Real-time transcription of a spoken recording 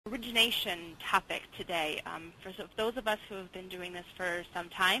origination topic today. For those of us who have been doing this for some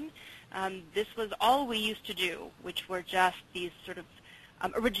time, this was all we used to do, which were just these sort of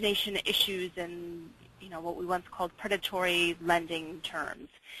origination issues and what we once called predatory lending terms.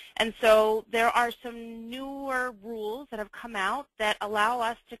 And so there are some newer rules that have come out that allow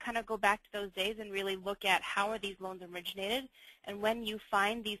us to kind of go back to those days and really look at how are these loans originated, and when you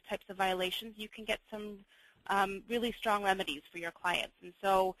find these types of violations, you can get some really strong remedies for your clients. And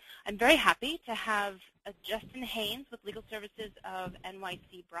so I'm very happy to have Justin Haynes with Legal Services of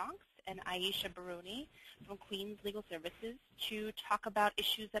NYC Bronx and Aisha Baruni from Queens Legal Services to talk about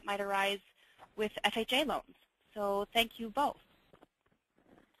issues that might arise with FHA loans. So thank you both.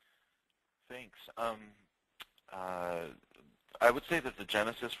 Thanks. I would say that the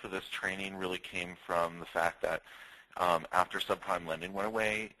genesis for this training really came from the fact that after subprime lending went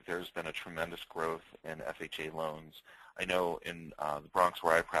away, there's been a tremendous growth in FHA loans. I know in the Bronx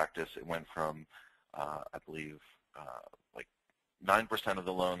where I practice, it went from, I believe, like 9% of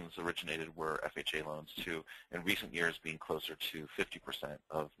the loans originated were FHA loans to, in recent years, being closer to 50%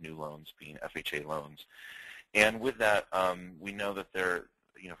 of new loans being FHA loans. And with that, we know that there,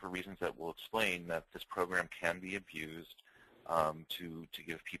 for reasons that we'll explain, that this program can be abused to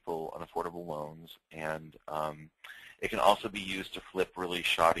give people unaffordable loans, and it can also be used to flip really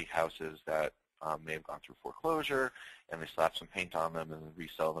shoddy houses that may have gone through foreclosure, and they slap some paint on them and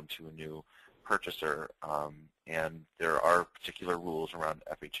resell them to a new purchaser. And there are particular rules around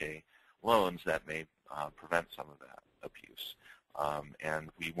FHA loans that may prevent some of that abuse. And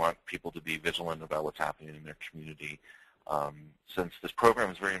we want people to be vigilant about what's happening in their community, since this program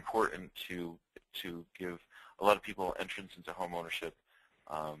is very important to give a lot of people entrance into home ownership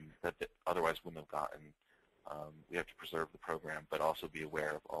that they otherwise wouldn't have gotten. We have to preserve the program, but also be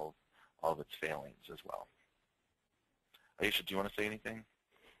aware of all of its failings as well. Aisha, do you want to say anything?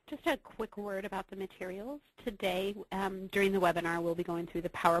 Just a quick word about the materials. Today, during the webinar, we'll be going through the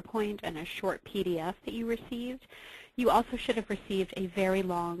PowerPoint and a short PDF that you received. You also should have received a very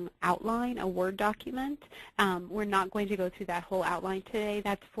long outline, a Word document. We're not going to go through that whole outline today.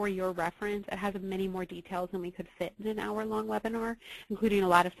 That's for your reference. It has many more details than we could fit in an hour-long webinar, including a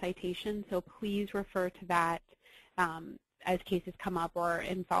lot of citations. So please refer to that as cases come up or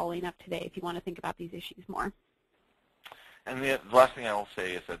in following up today if you want to think about these issues more. And the last thing I will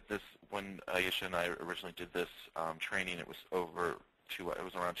say is that when Aisha and I originally did this training, it was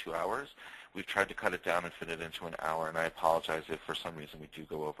around 2 hours. We've tried to cut it down and fit it into an hour, and I apologize if for some reason we do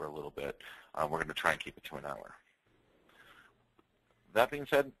go over a little bit. We're going to try and keep it to an hour. That being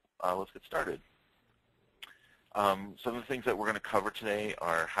said, let's get started. Some of the things that we're going to cover today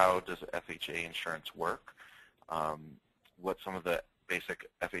are how does FHA insurance work, what some of the basic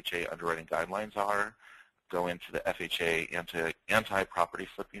FHA underwriting guidelines are, go into the FHA anti-property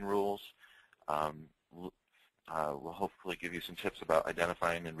flipping rules. We'll hopefully give you some tips about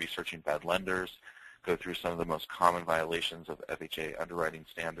identifying and researching bad lenders, go through some of the most common violations of FHA underwriting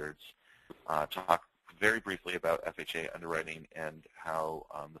standards, talk very briefly about FHA underwriting and how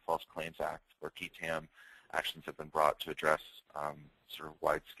the False Claims Act, or TTAM, actions have been brought to address sort of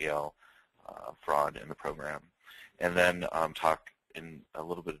wide-scale fraud in the program, and then talk in a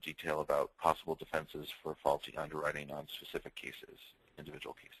little bit of detail about possible defenses for faulty underwriting on specific cases,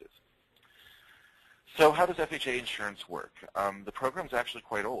 individual cases. So how does FHA insurance work? The program is actually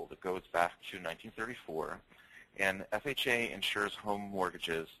quite old. It goes back to 1934, and FHA insures home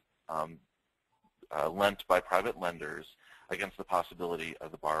mortgages lent by private lenders against the possibility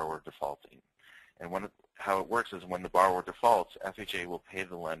of the borrower defaulting. And how it works is when the borrower defaults, FHA will pay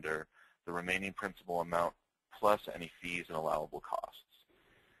the lender the remaining principal amount plus any fees and allowable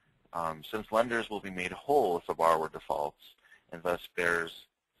costs. Since lenders will be made whole if a borrower defaults and thus bears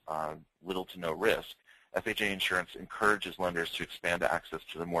little to no risk, FHA insurance encourages lenders to expand access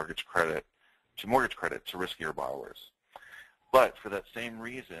to the mortgage credit to riskier borrowers. But for that same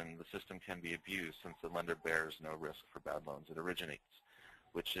reason, the system can be abused since the lender bears no risk for bad loans it originates,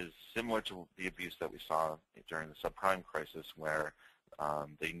 which is similar to the abuse that we saw during the subprime crisis, where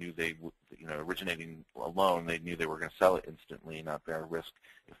they knew they would, originating a loan, they knew they were going to sell it instantly and not bear risk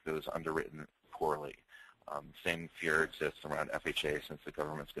if it was underwritten poorly. Same fear exists around FHA since the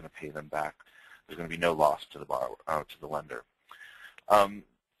government's going to pay them back. There's going to be no loss to the borrower, to the lender.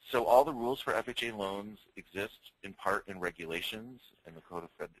 So all the rules for FHA loans exist in part in regulations, in the Code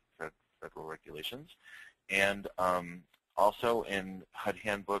of Federal Regulations, and also in HUD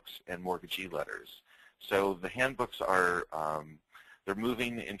handbooks and mortgagee letters. So the handbooks are they're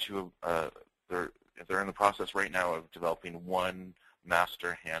moving into they're in the process right now of developing one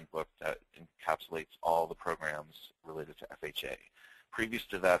master handbook that encapsulates all the programs related to FHA. Previous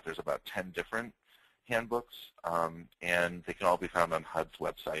to that, there's about 10 different handbooks, and they can all be found on HUD's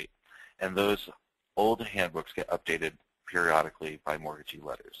website. And those old handbooks get updated periodically by mortgagee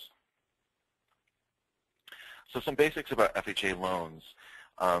letters. So some basics about FHA loans.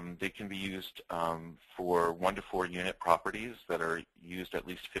 They can be used for 1 to 4 unit properties that are used at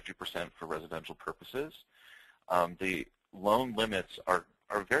least 50% for residential purposes. The loan limits are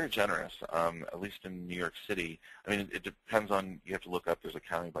very generous, at least in New York City. I mean, it depends on, you have to look up, there's a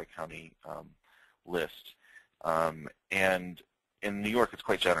county by county list. And in New York, it's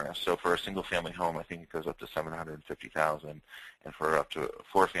quite generous. So for a single family home, I think it goes up to $750,000, and for up to a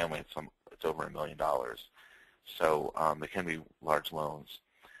 4-family, it's over $1 million. So they can be large loans.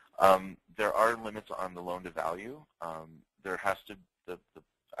 There are limits on the loan to value. There has to, the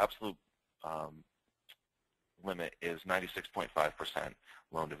absolute limit is 96.5%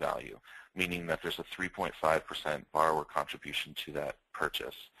 loan to value, meaning that there's a 3.5% borrower contribution to that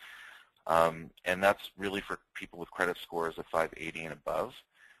purchase. And that's really for people with credit scores of 580 and above.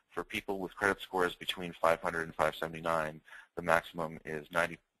 For people with credit scores between 500 and 579, the maximum is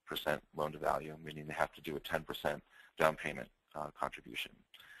 90% loan to value, meaning they have to do a 10% down payment contribution.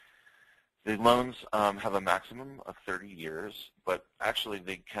 The loans have a maximum of 30 years, but actually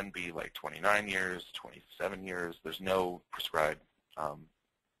they can be like 29 years, 27 years. There's no prescribed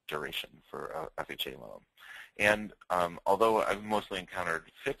duration for a FHA loan. And although I've mostly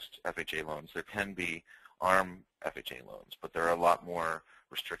encountered fixed FHA loans, there can be ARM FHA loans, but there are a lot more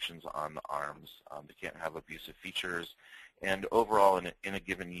restrictions on the ARMs. They can't have abusive features. And overall, in a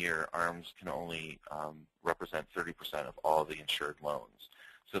given year, ARMs can only represent 30% of all the insured loans.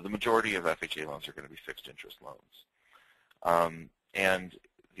 So the majority of FHA loans are going to be fixed interest loans. And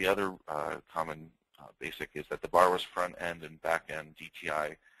the other common basic is that the borrower's front end and back end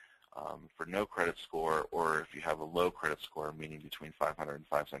DTI for no credit score, or if you have a low credit score, meaning between 500 and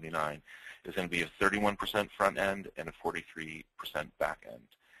 579, is going to be a 31% front end and a 43% back end.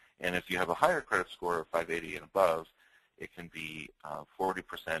 And if you have a higher credit score of 580 and above, it can be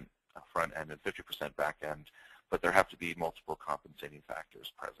 40% front end and 50% back end, but there have to be multiple compensating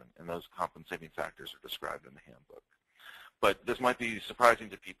factors present, and those compensating factors are described in the handbook. But this might be surprising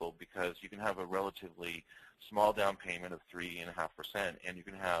to people because you can have a relatively small down payment of 3.5%, and you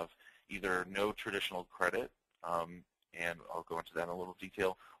can have either no traditional credit, and I'll go into that in a little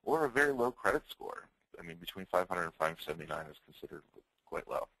detail, or a very low credit score. I mean, between 500 and 579 is considered quite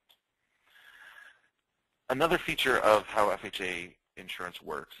low. Another feature of how FHA insurance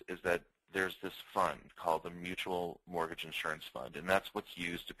works is that there's this fund called the Mutual Mortgage Insurance Fund, and that's what's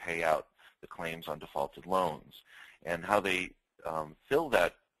used to pay out the claims on defaulted loans. And how they fill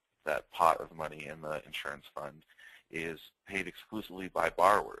that pot of money in the insurance fund is paid exclusively by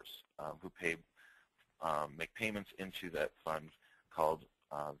borrowers who make payments into that fund called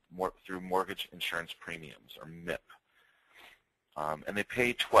through mortgage insurance premiums, or MIP. And they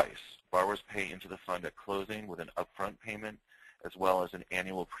pay twice. Borrowers pay into the fund at closing with an upfront payment as well as an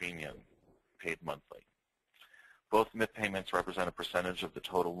annual premium paid monthly. Both MIP payments represent a percentage of the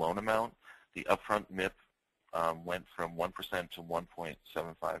total loan amount. The upfront MIP went from 1% to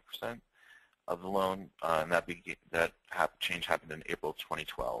 1.75% of the loan, and that change happened in April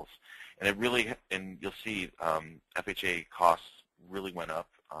 2012. And it really, and you'll see, FHA costs really went up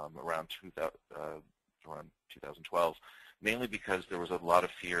around 2012, mainly because there was a lot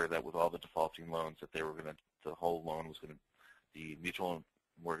of fear that with all the defaulting loans that they were going to, the whole loan was going to, the Mutual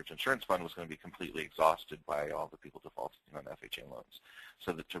Mortgage Insurance Fund was going to be completely exhausted by all the people defaulting on FHA loans.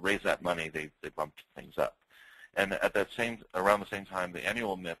 So that to raise that money, they bumped things up. And at that around the same time, the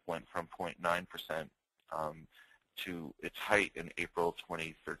annual MIP went from 0.9% to its height in April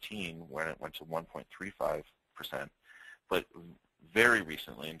 2013, when it went to 1.35%. But very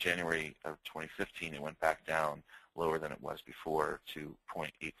recently, in January of 2015, it went back down lower than it was before to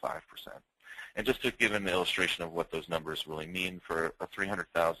 0.85%. And just to give an illustration of what those numbers really mean, for a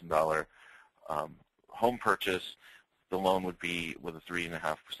 $300,000 home purchase, the loan would be, with a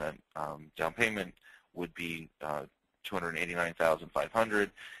 3.5% down payment, would be $289,500.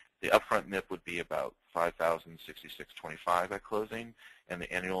 The upfront MIP would be about $5,066.25 at closing, and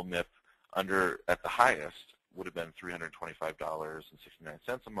the annual MIP at the highest would have been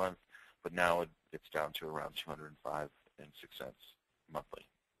 $325.69 a month, but now it's down to around $205.06 monthly.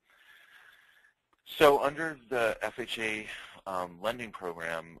 So under the FHA lending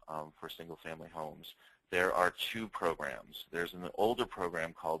program for single-family homes, there are 2 programs. There's an older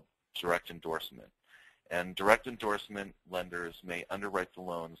program called direct endorsement. And direct endorsement lenders may underwrite the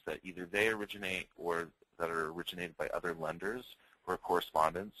loans that either they originate or that are originated by other lenders or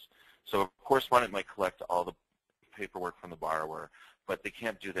correspondents. So a correspondent might collect all the paperwork from the borrower, but they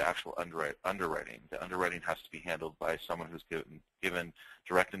can't do the actual underwriting. The underwriting has to be handled by someone who's given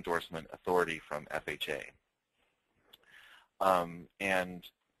direct endorsement authority from FHA.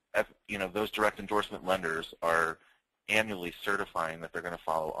 Those direct endorsement lenders are annually certifying that they're going to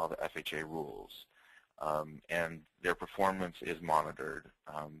follow all the FHA rules, and their performance is monitored.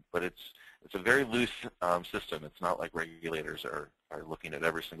 But it's a very loose system. It's not like regulators are looking at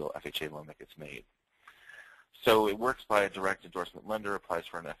every single FHA loan that gets made. So it works by a direct endorsement lender, applies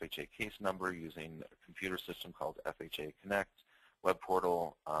for an FHA case number using a computer system called FHA Connect web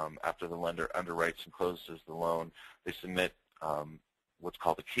portal. After the lender underwrites and closes the loan, they submit what's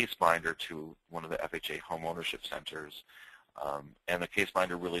called a case binder to one of the FHA home ownership centers. And the case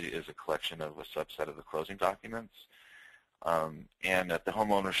binder really is a collection of a subset of the closing documents. And at the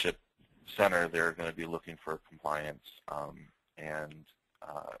home ownership center, they're going to be looking for compliance.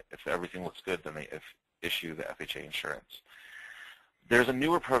 If everything looks good, then they issue the FHA insurance. There's a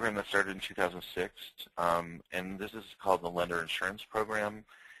newer program that started in 2006, and this is called the Lender Insurance Program.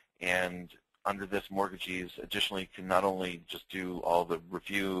 And under this, mortgagees additionally can not only just do all the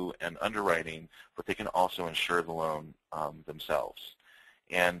review and underwriting, but they can also insure the loan themselves.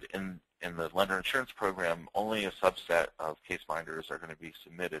 And in the Lender Insurance Program, only a subset of case binders are going to be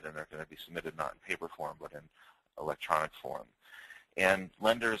submitted, and they're going to be submitted not in paper form, but in electronic form. And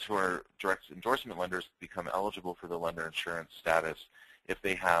lenders who are direct endorsement lenders become eligible for the lender insurance status if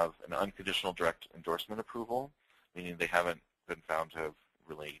they have an unconditional direct endorsement approval, meaning they haven't been found to have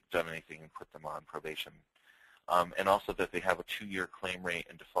really done anything and put them on probation, and also that they have a 2-year claim rate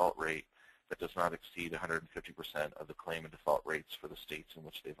and default rate that does not exceed 150% of the claim and default rates for the states in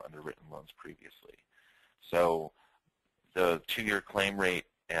which they've underwritten loans previously. So the 2-year claim rate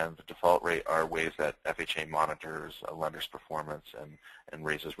and the default rate are ways that FHA monitors a lender's performance and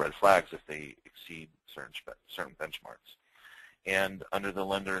raises red flags if they exceed certain benchmarks. And under the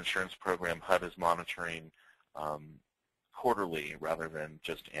Lender Insurance Program, HUD is monitoring quarterly rather than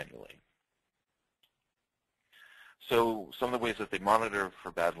just annually. So some of the ways that they monitor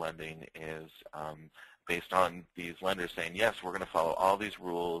for bad lending is based on these lenders saying, yes, we're going to follow all these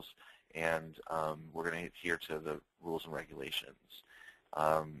rules, and we're going to adhere to the rules and regulations.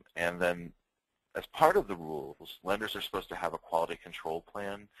 And then as part of the rules, lenders are supposed to have a quality control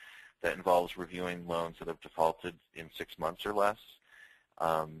plan that involves reviewing loans that have defaulted in 6 months or less.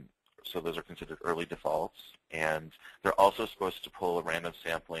 So those are considered early defaults. And they're also supposed to pull a random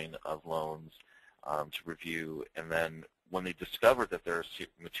sampling of loans to review. And then when they discover that there are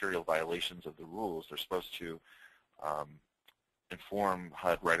material violations of the rules, they're supposed to inform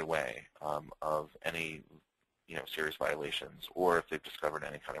HUD right away of any serious violations, or if they've discovered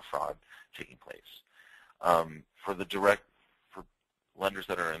any kind of fraud taking place. For lenders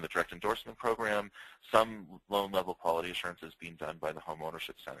that are in the direct endorsement program, some loan level quality assurance is being done by the home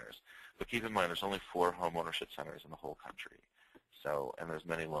ownership centers. But keep in mind, there's only 4 home ownership centers in the whole country. And there's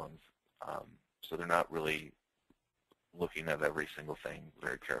many loans. So they're not really looking at every single thing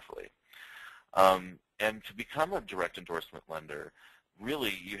very carefully. And to become a direct endorsement lender,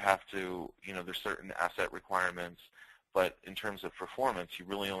 really you have to, there's certain asset requirements, but in terms of performance, you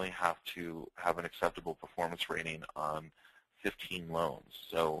really only have to have an acceptable performance rating on 15 loans.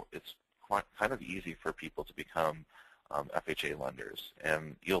 So it's kind of easy for people to become FHA lenders.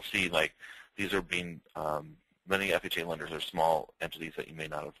 And you'll see, like, these are being, many FHA lenders are small entities that you may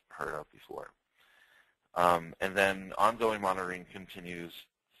not have heard of before. And then ongoing monitoring continues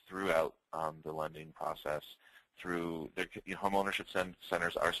throughout the lending process. Through the home ownership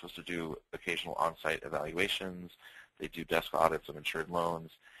centers are supposed to do occasional on-site evaluations. They do desk audits of insured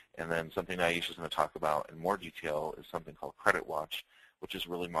loans. And then something Aisha is going to talk about in more detail is something called Credit Watch, which is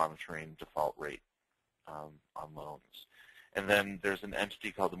really monitoring default rate on loans. And then there's an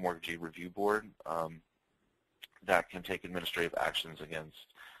entity called the Mortgagee Review Board that can take administrative actions against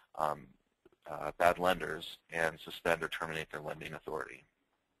bad lenders and suspend or terminate their lending authority.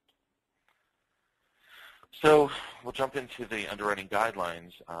 So we'll jump into the underwriting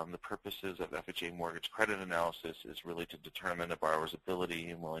guidelines. The purposes of FHA mortgage credit analysis is really to determine a borrower's ability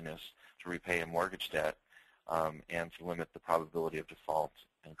and willingness to repay a mortgage debt and to limit the probability of default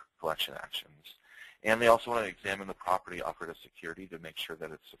and collection actions. And they also want to examine the property offered as security to make sure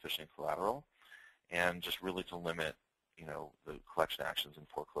that it's sufficient collateral, and just really to limit, the collection actions and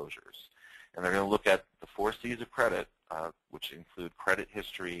foreclosures. And they're going to look at the 4 C's of credit, which include credit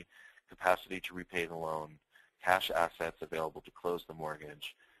history, capacity to repay the loan, cash assets available to close the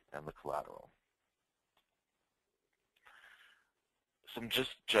mortgage, and the collateral. Some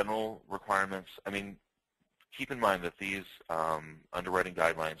just general requirements. I mean, keep in mind that these underwriting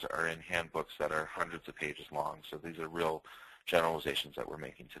guidelines are in handbooks that are hundreds of pages long, so these are real generalizations that we're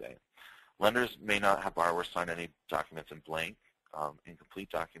making today. Lenders may not have borrowers sign any documents in blank, incomplete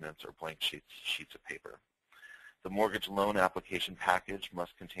documents, or blank sheets of paper. The mortgage loan application package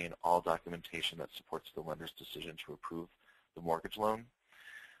must contain all documentation that supports the lender's decision to approve the mortgage loan.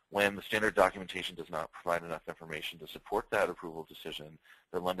 When the standard documentation does not provide enough information to support that approval decision,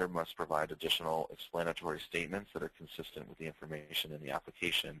 the lender must provide additional explanatory statements that are consistent with the information in the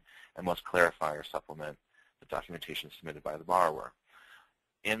application and must clarify or supplement the documentation submitted by the borrower.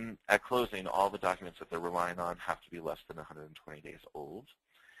 At closing, all the documents that they're relying on have to be less than 120 days old.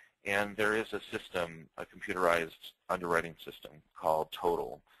 And there is a system, a computerized underwriting system called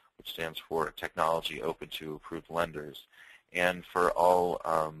TOTAL, which stands for Technology Open to Approved Lenders. And for all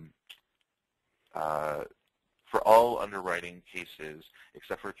underwriting cases,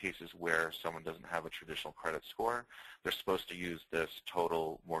 except for cases where someone doesn't have a traditional credit score, they're supposed to use this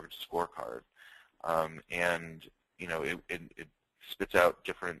TOTAL mortgage scorecard. And you know, it spits out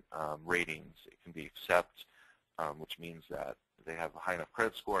different ratings. It can be accept, which means that they have a high enough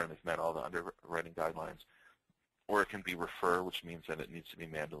credit score and they've met all the underwriting guidelines, or it can be refer, which means that it needs to be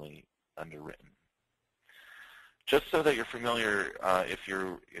manually underwritten. Just so that you're familiar, if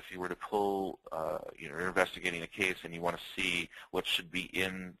you were to pull, you're investigating a case and you want to see what should be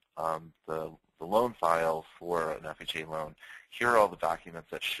in the loan file for an FHA loan, here are all the documents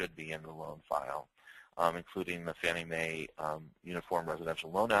that should be in the loan file, including the Fannie Mae Uniform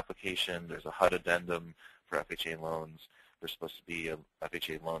Residential Loan Application. There's a HUD addendum for FHA loans. There's supposed to be a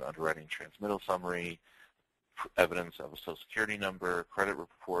FHA loan underwriting transmittal summary, evidence of a Social Security number, credit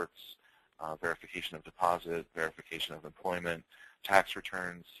reports, verification of deposit, verification of employment, tax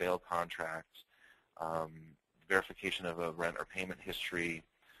returns, sale contracts, verification of a rent or payment history,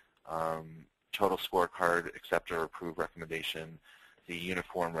 total scorecard, accept or approve recommendation, the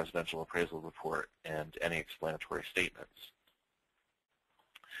Uniform Residential Appraisal Report, and any explanatory statements.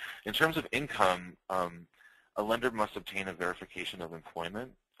 In terms of income, a lender must obtain a verification of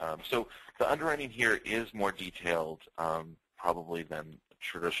employment. So the underwriting here is more detailed probably than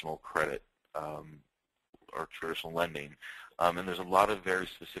traditional credit or traditional lending. And there's a lot of very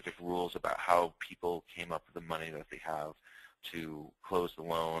specific rules about how people came up with the money that they have to close the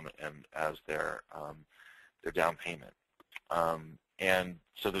loan and as their down payment. And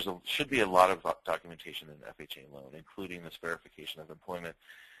so there should be a lot of documentation in an FHA loan, including this verification of employment.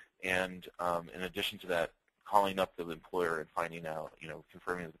 And in addition to that, calling up the employer and finding out,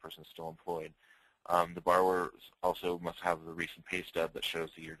 confirming that the person is still employed. The borrower also must have the recent pay stub that shows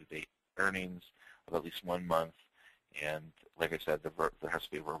the year-to-date earnings of at least 1 month. And like I said, there has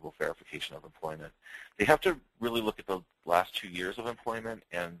to be a verbal verification of employment. They have to really look at the last 2 years of employment,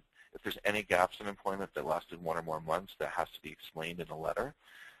 and if there's any gaps in employment that lasted 1 or more months, that has to be explained in a letter.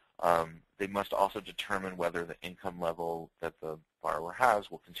 They must also determine whether the income level that the borrower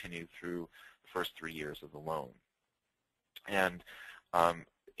has will continue through the first 3 years of the loan. And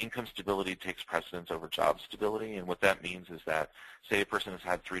income stability takes precedence over job stability, and what that means is that, say a person has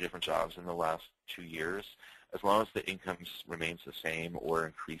had 3 different jobs in the last 2 years, as long as the income remains the same or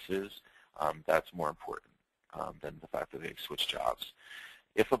increases, that's more important than the fact that they switch jobs.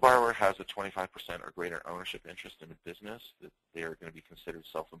 If a borrower has a 25% or greater ownership interest in a business, they are going to be considered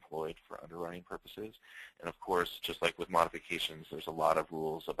self-employed for underwriting purposes. And of course, just like with modifications, there's a lot of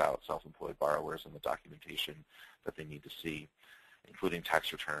rules about self-employed borrowers and the documentation that they need to see, including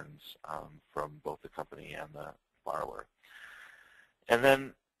tax returns from both the company and the borrower. And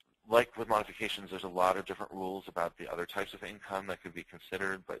then, like with modifications, there's a lot of different rules about the other types of income that could be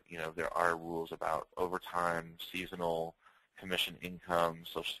considered, but there are rules about overtime, seasonal, commission income,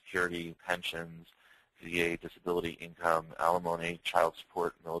 Social Security, pensions, VA disability income, alimony, child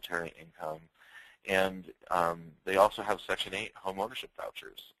support, military income, and they also have Section 8 home ownership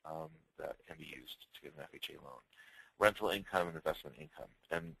vouchers that can be used to get an FHA loan, rental income and investment income.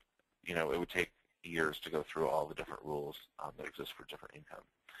 And it would take years to go through all the different rules that exist for different income.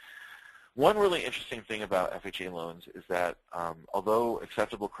 One really interesting thing about FHA loans is that although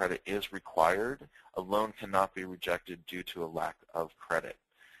acceptable credit is required, a loan cannot be rejected due to a lack of credit,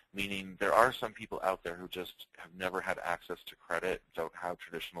 meaning there are some people out there who just have never had access to credit, don't have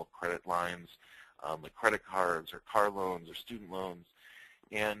traditional credit lines like credit cards or car loans or student loans,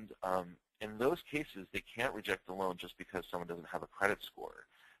 and in those cases they can't reject the loan just because someone doesn't have a credit score.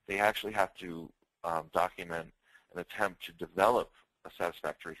 They actually have to document an attempt to develop a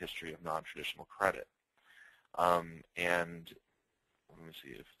satisfactory history of non-traditional credit. And let me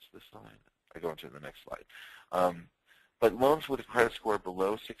see if it's this slide. I go into the next slide. But loans with a credit score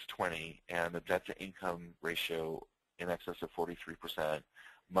below 620 and a debt-to-income ratio in excess of 43%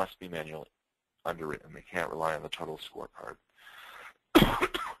 must be manually underwritten. They can't rely on the total scorecard.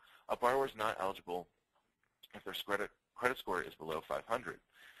 A borrower is not eligible if their credit score is below 500.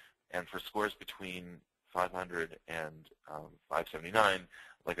 And for scores between 500 and 579,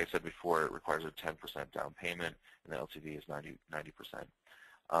 like I said before, it requires a 10% down payment, and the LTV is 90%.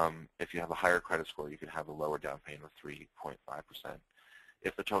 If you have a higher credit score, you can have a lower down payment of 3.5%.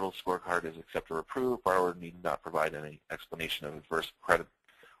 If the total scorecard is accepted or approved, borrower need not provide any explanation of adverse credit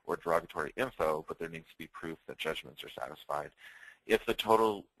or derogatory info, but there needs to be proof that judgments are satisfied. If the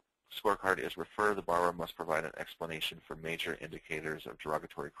total scorecard is referred, the borrower must provide an explanation for major indicators of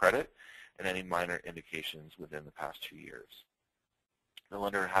derogatory credit and any minor indications within the past 2 years. The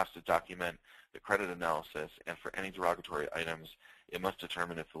lender has to document the credit analysis, and for any derogatory items, it must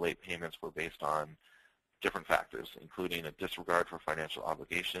determine if the late payments were based on different factors, including a disregard for financial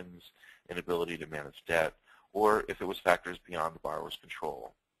obligations, inability to manage debt, or if it was factors beyond the borrower's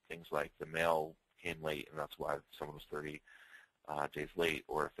control. Things like the mail came late and that's why someone was 30 days late,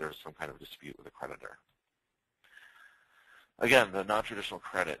 or if there's some kind of dispute with a creditor. Again, the non-traditional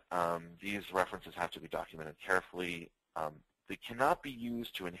credit, these references have to be documented carefully. They cannot be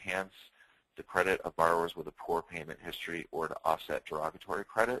used to enhance the credit of borrowers with a poor payment history or to offset derogatory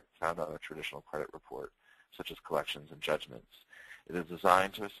credit found on a traditional credit report, such as collections and judgments. It is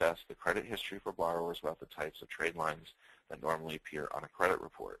designed to assess the credit history for borrowers without the types of trade lines that normally appear on a credit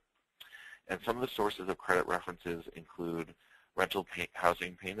report. And some of the sources of credit references include rental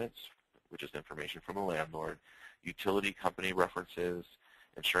housing payments, which is information from a landlord, utility company references,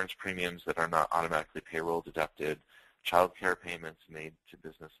 insurance premiums that are not automatically payroll deducted, child care payments made to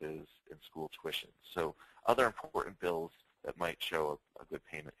businesses, and school tuition. So other important bills that might show a good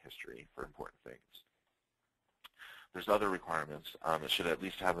payment history for important things. There's other requirements. It should at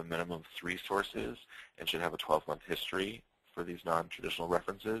least have a minimum of 3 sources and should have a 12-month history for these non-traditional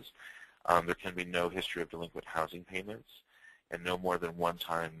references. There can be no history of delinquent housing payments and no more than one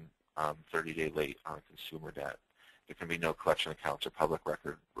time 30-day late on a consumer debt. There can be no collection accounts or public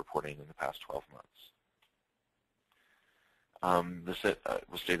record reporting in the past 12 months. This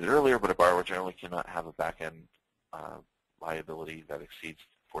was stated earlier, but a borrower generally cannot have a back-end liability that exceeds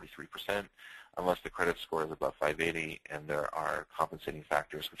 43% unless the credit score is above 580 and there are compensating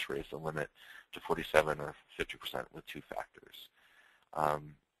factors which raise the limit to 47 or 50% with 2 factors.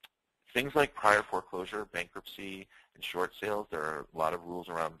 Things like prior foreclosure, bankruptcy, and short sales, there are a lot of rules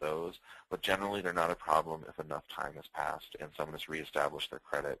around those, but generally they're not a problem if enough time has passed and someone has reestablished their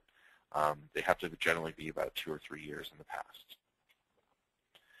credit. They have to generally be about 2 or 3 years in the past.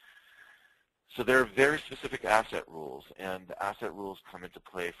 So there are very specific asset rules, and the asset rules come into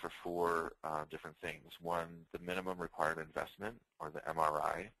play for 4 different things. One, the minimum required investment, or the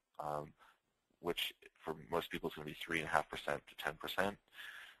MRI, which for most people is going to be 3.5% to 10%.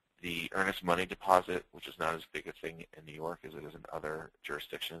 The earnest money deposit, which is not as big a thing in New York as it is in other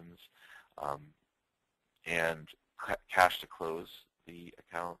jurisdictions, and cash to close the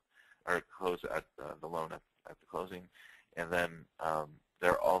account, or close at the loan at the closing. And then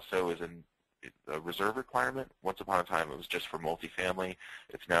there also is a reserve requirement. Once upon a time, it was just for multifamily.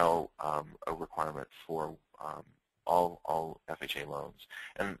 It's now a requirement for all FHA loans.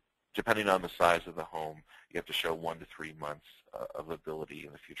 And depending on the size of the home, you have to show 1 to 3 months of ability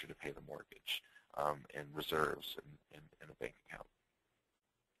in the future to pay the mortgage and reserves in a bank account.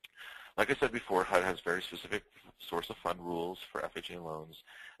 Like I said before, HUD has very specific source of fund rules for FHA loans,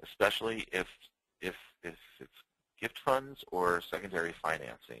 especially if it's gift funds or secondary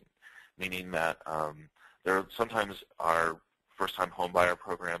financing, meaning that there sometimes are first-time homebuyer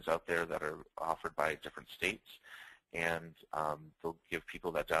programs out there that are offered by different states, and they'll give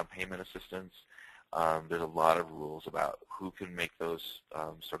people that down payment assistance. There's a lot of rules about who can make those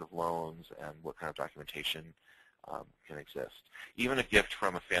sort of loans and what kind of documentation can exist. Even a gift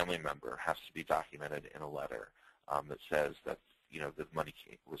from a family member has to be documented in a letter that says that the money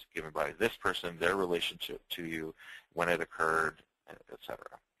was given by this person, their relationship to you, when it occurred, etc.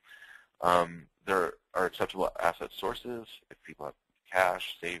 There are acceptable asset sources if people have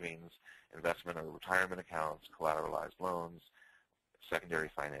cash, savings, investment or retirement accounts, collateralized loans, secondary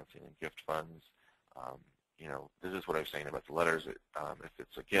financing, and gift funds. This is what I was saying about the letters. If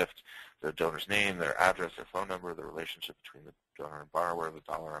it's a gift, the donor's name, their address, their phone number, the relationship between the donor and borrower, the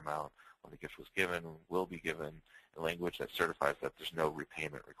dollar amount when the gift was given, will be given, in language that certifies that there's no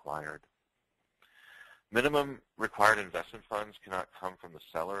repayment required. Minimum required investment funds cannot come from the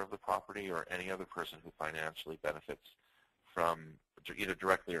seller of the property or any other person who financially benefits from either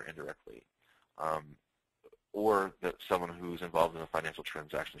directly or indirectly. or that someone who's involved in a financial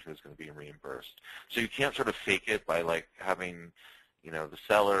transaction who's going to be reimbursed. So you can't sort of fake it by like having, the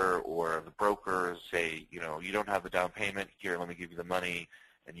seller or the broker say, you don't have the down payment, here, let me give you the money,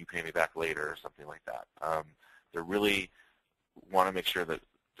 and you pay me back later, or something like that. They really want to make sure that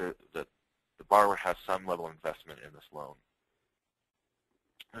the borrower has some level of investment in this loan.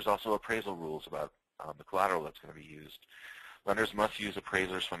 There's also appraisal rules about the collateral that's going to be used. Lenders must use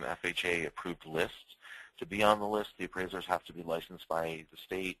appraisers from FHA-approved lists. To be on the list, the appraisers have to be licensed by the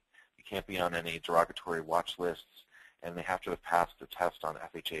state. You can't be on any derogatory watch lists, and they have to have passed a test on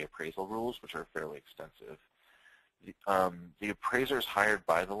FHA appraisal rules, which are fairly extensive. The appraiser is hired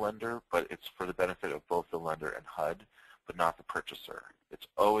by the lender, but it's for the benefit of both the lender and HUD, but not the purchaser. It's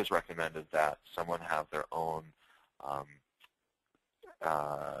always recommended that someone have their own,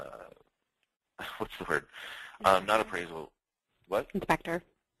 what's the word? Not appraisal, what? Inspector.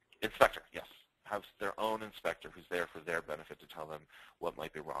 Inspector, yes. Have their own inspector who's there for their benefit to tell them what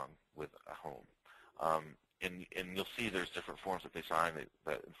might be wrong with a home. And you'll see there's different forms that they sign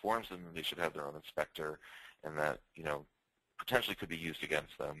that informs them that they should have their own inspector, and that potentially could be used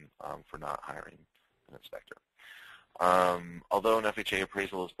against them for not hiring an inspector. Although an FHA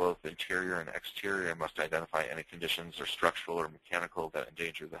appraisal is both interior and exterior and must identify any conditions or structural or mechanical that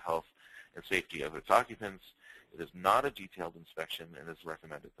endanger the health and safety of its occupants, it is not a detailed inspection and is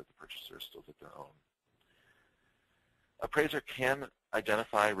recommended that the purchasers still get their own. Appraiser can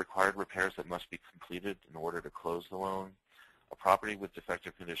identify required repairs that must be completed in order to close the loan. A property with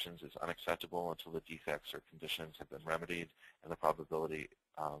defective conditions is unacceptable until the defects or conditions have been remedied and the probability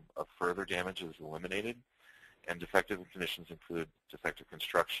of further damage is eliminated. And defective conditions include defective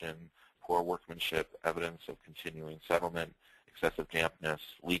construction, poor workmanship, evidence of continuing settlement, excessive dampness,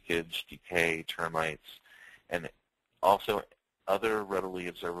 leakage, decay, termites, and also other readily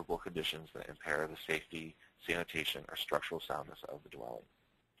observable conditions that impair the safety, sanitation, or structural soundness of the dwelling.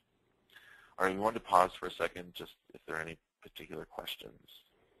 All right, we want to pause for a second, just if there are any particular questions.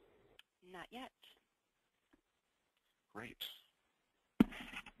 Not yet. Great.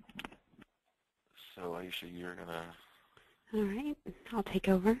 So, Aisha, you're going to... All right, I'll take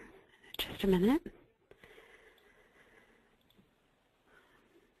over in just a minute.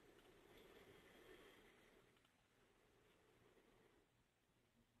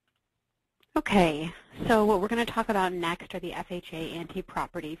 Okay, so what we're going to talk about next are the FHA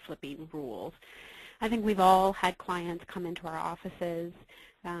anti-property flipping rules. I think we've all had clients come into our offices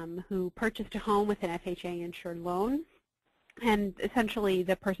who purchased a home with an FHA-insured loan, and essentially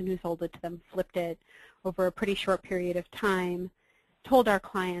the person who sold it to them flipped it over a pretty short period of time, told our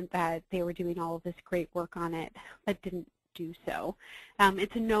client that they were doing all of this great work on it, but didn't do so.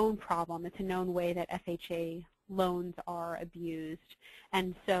 It's a known problem. It's a known way that FHA loans are abused,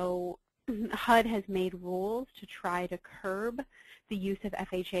 and so HUD has made rules to try to curb the use of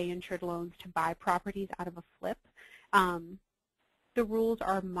FHA-insured loans to buy properties out of a flip. The rules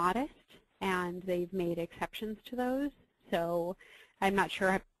are modest, and they've made exceptions to those, so I'm not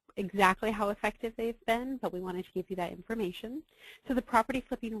sure exactly how effective they've been, but we wanted to give you that information. So the property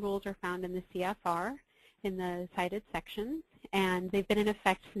flipping rules are found in the CFR in the cited sections, and they've been in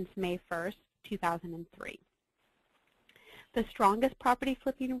effect since May 1st, 2003. The strongest property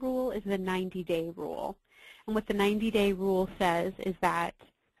flipping rule is the 90-day rule. And what the 90-day rule says is that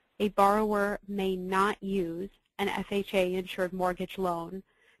a borrower may not use an FHA-insured mortgage loan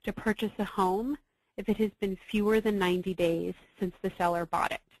to purchase a home if it has been fewer than 90 days since the seller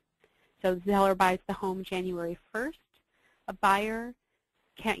bought it. So the seller buys the home January 1st. A buyer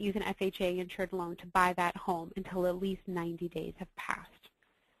can't use an FHA-insured loan to buy that home until at least 90 days have passed.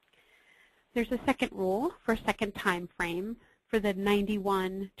 There's a second rule for a second time frame for the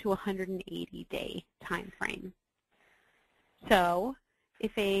 91 to 180 day time frame. So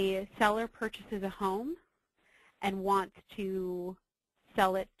if a seller purchases a home and wants to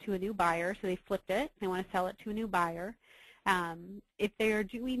sell it to a new buyer, so they flipped it, they want to sell it to a new buyer, if they are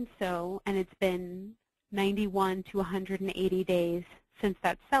doing so and it's been 91 to 180 days since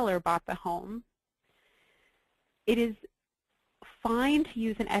that seller bought the home, it is fine to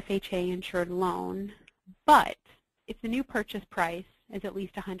use an FHA-insured loan, but if the new purchase price is at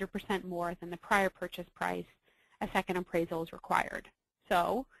least 100% more than the prior purchase price, a second appraisal is required.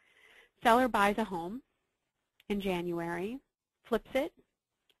 So, seller buys a home in January, flips it,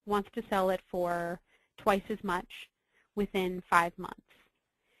 wants to sell it for twice as much within 5 months.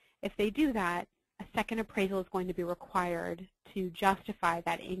 If they do that, a second appraisal is going to be required to justify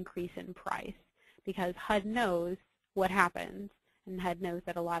that increase in price, because HUD knows what happens, and HUD knows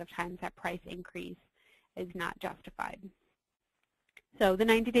that a lot of times that price increase is not justified. So the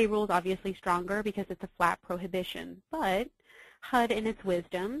 90-day rule is obviously stronger because it's a flat prohibition, but HUD in its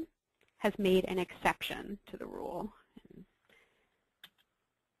wisdom has made an exception to the rule.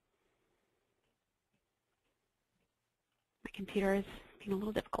 My computer is being a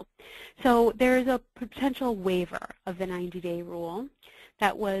little difficult. So there's a potential waiver of the 90-day rule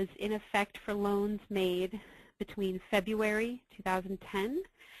that was in effect for loans made between February 2010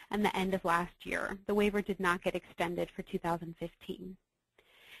 and the end of last year. The waiver did not get extended for 2015.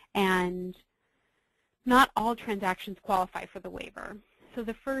 And not all transactions qualify for the waiver. So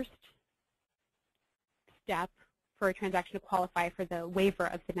the first step for a transaction to qualify for the waiver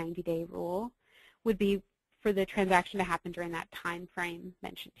of the 90-day rule would be for the transaction to happen during that time frame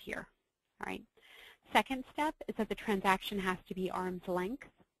mentioned here. All right. Second step is that the transaction has to be arm's length,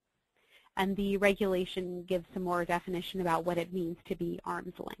 and the regulation gives some more definition about what it means to be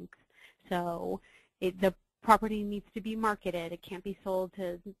arm's length. So the property needs to be marketed. It can't be sold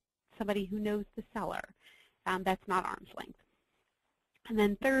to somebody who knows the seller. That's not arm's length. And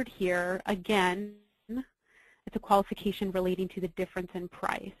then third here, again, it's a qualification relating to the difference in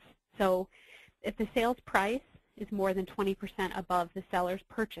price. So if the sales price is more than 20% above the seller's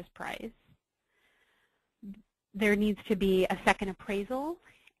purchase price, there needs to be a second appraisal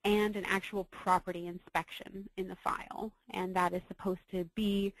and an actual property inspection in the file. And that is supposed to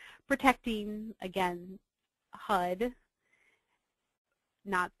be protecting, again, HUD,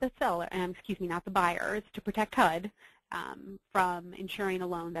 not the seller, excuse me, not the buyer. It's to protect HUD from insuring a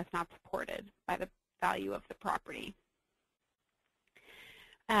loan that's not supported by the value of the property.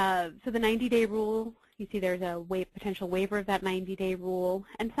 So the 90-day rule, you see there's a potential waiver of that 90-day rule,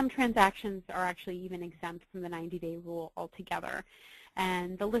 and some transactions are actually even exempt from the 90-day rule altogether.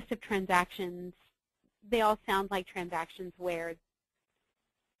 And the list of transactions, they all sound like transactions where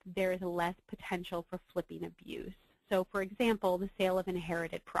there is less potential for flipping abuse. So for example, the sale of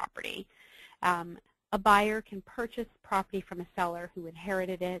inherited property. A buyer can purchase property from a seller who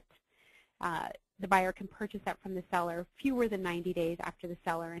inherited it. The buyer can purchase that from the seller fewer than 90 days after the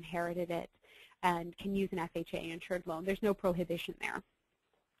seller inherited it and can use an FHA insured loan. There's no prohibition there.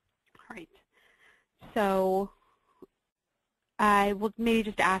 All right. So I will maybe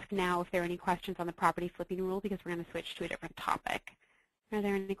just ask now if there are any questions on the property flipping rule, because we're going to switch to a different topic. Are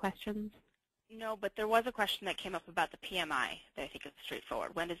there any questions? No, but there was a question that came up about the PMI that I think is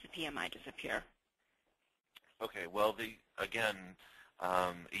straightforward. When does the PMI disappear? Okay, well, again,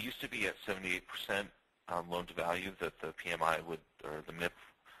 it used to be at 78% loan to value that the PMI would, or the MIP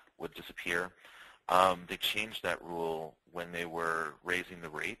would disappear. They changed that rule when they were raising the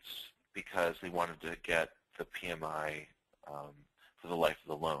rates because they wanted to get the PMI for the life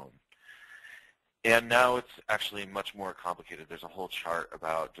of the loan. And now it's actually much more complicated. There's a whole chart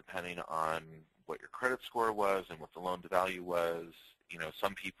about, depending on what your credit score was and what the loan to value was, you know,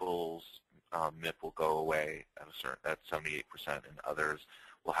 some people's MIP will go away at 78%, and others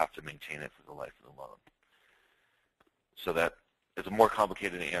will have to maintain it for the life of the loan. So that is a more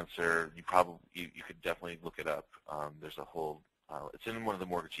complicated answer. You could definitely look it up. There's a whole, it's in one of the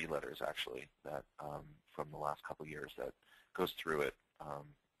mortgagee letters actually that from the last couple of years that goes through it,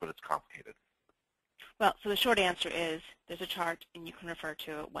 but it's complicated. Well, so the short answer is there's a chart, and you can refer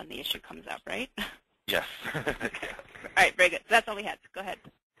to it when the issue comes up, right? Yes. All right, very good. So that's all we had. Go ahead.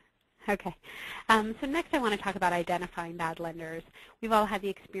 Okay. So next I want to talk about identifying bad lenders. We've all had the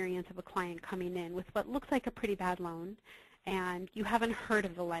experience of a client coming in with what looks like a pretty bad loan, and you haven't heard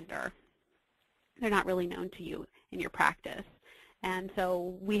of the lender. They're not really known to you in your practice. And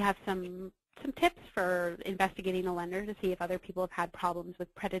so we have some tips for investigating a lender to see if other people have had problems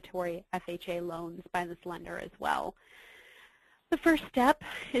with predatory FHA loans by this lender as well. The first step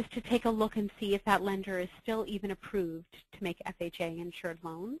is to take a look and see if that lender is still even approved to make FHA insured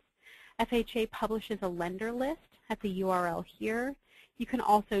loans. FHA publishes a lender list at the URL here. You can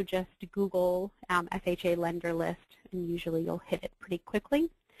also just Google FHA lender list, and usually you'll hit it pretty quickly.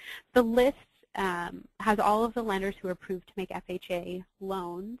 The list has all of the lenders who are approved to make FHA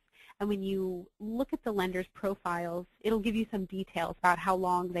loans, and when you look at the lenders' profiles, it'll give you some details about how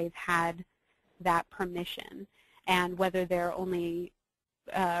long they've had that permission and whether they're only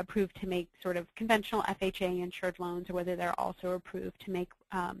approved to make sort of conventional FHA insured loans, or whether they're also approved to make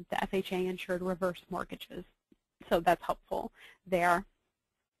the FHA insured reverse mortgages. So that's helpful there.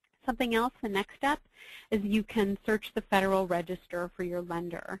 Something else, the next step, is you can search the Federal Register for your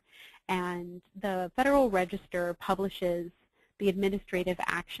lender. And the Federal Register publishes the administrative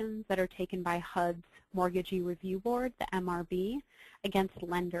actions that are taken by HUD's Mortgagee Review Board, the MRB, against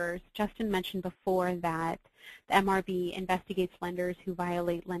lenders. Justin mentioned before that the MRB investigates lenders who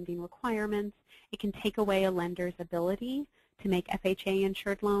violate lending requirements. It can take away a lender's ability to make FHA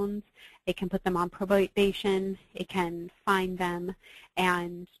insured loans. It can put them on probation. It can fine them.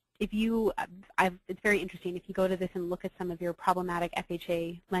 And if you, it's very interesting, if you go to this and look at some of your problematic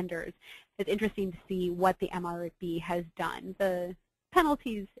FHA lenders, it's interesting to see what the MRB has done. The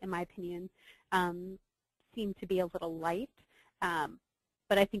penalties, in my opinion, seem to be a little light,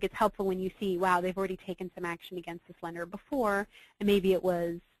 but I think it's helpful when you see, wow, they've already taken some action against this lender before, and maybe it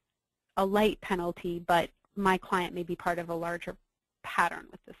was a light penalty, but my client may be part of a larger pattern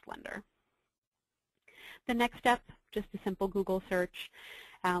with this lender. The next step, just a simple Google search.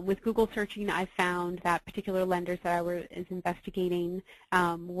 With Google searching, I found that particular lenders that I was investigating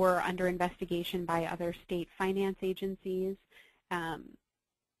were under investigation by other state finance agencies,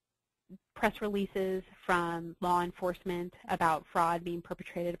 press releases from law enforcement about fraud being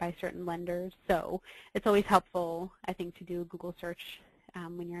perpetrated by certain lenders. So it's always helpful, I think, to do a Google search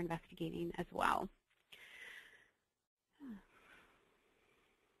when you're investigating as well.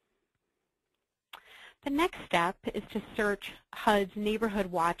 The next step is to search HUD's Neighborhood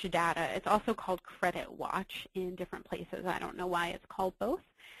Watch data. It's also called Credit Watch in different places. I don't know why it's called both,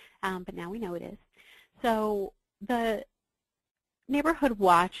 but now we know it is. So the Neighborhood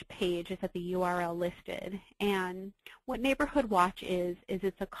Watch page is at the URL listed, and what Neighborhood Watch is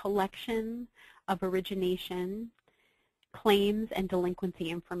it's a collection of origination, claims, and delinquency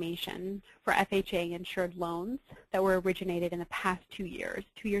information for FHA insured loans that were originated in the past 2 years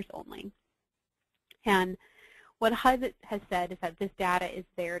only. And what HUD has said is that this data is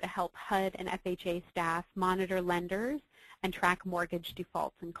there to help HUD and FHA staff monitor lenders and track mortgage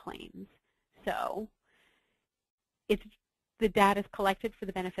defaults and claims. So the data is collected for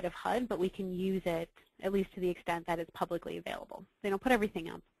the benefit of HUD, but we can use it at least to the extent that it's publicly available. They don't put everything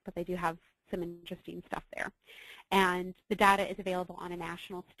up, but they do have some interesting stuff there. And the data is available on a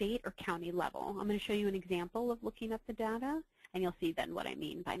national, state, or county level. I'm going to show you an example of looking up the data, and you'll see then what I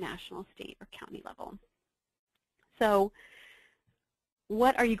mean by national, state, or county level. So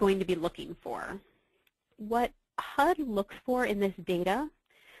what are you going to be looking for? What HUD looks for in this data,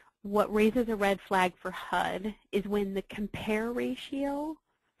 what raises a red flag for HUD, is when the compare ratio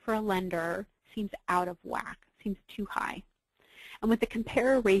for a lender seems out of whack, seems too high. And what the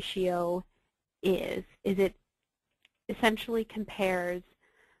compare ratio is it essentially compares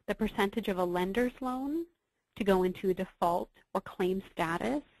the percentage of a lender's loan to go into a default or claim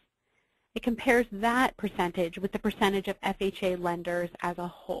status. It compares that percentage with the percentage of FHA lenders as a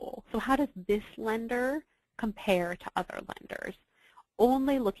whole. So how does this lender compare to other lenders?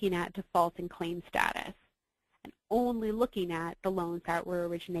 Only looking at default and claim status, and only looking at the loans that were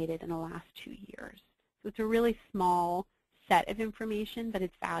originated in the last 2 years. So it's a really small set of information, but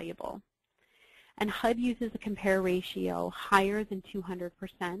it's valuable. And HUD uses a compare ratio higher than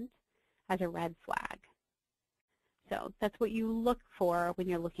 200% as a red flag. So that's what you look for when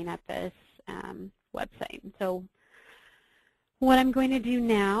you're looking at this website. So what I'm going to do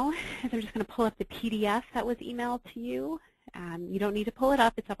now is I'm just going to pull up the PDF that was emailed to you. You don't need to pull it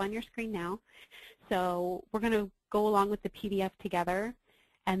up. It's up on your screen now. So we're going to go along with the PDF together,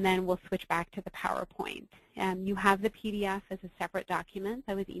 and then we'll switch back to the PowerPoint. You have the PDF as a separate document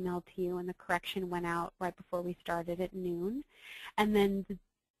that was emailed to you, and the correction went out right before we started at noon. And then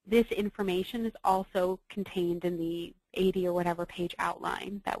this information is also contained in the 80 or whatever page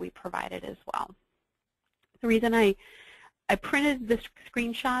outline that we provided as well. The reason I printed the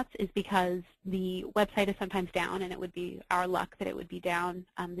screenshots is because the website is sometimes down, and it would be our luck that it would be down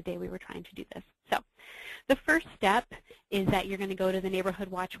the day we were trying to do this. So the first step is that you're going to go to the Neighborhood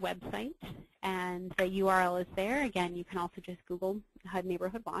Watch website, and the URL is there. Again, you can also just Google HUD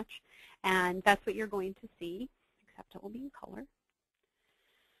Neighborhood Watch, and that's what you're going to see, except it will be in color.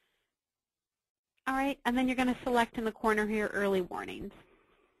 All right, and then you're going to select in the corner here Early Warnings.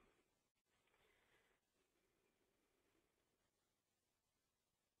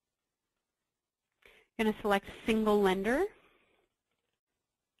 You're going to select Single Lender,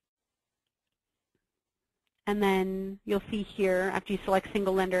 and then you'll see here after you select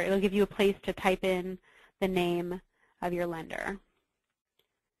Single Lender, it'll give you a place to type in the name of your lender.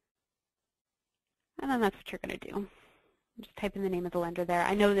 And then that's what you're going to do. Just type in the name of the lender there.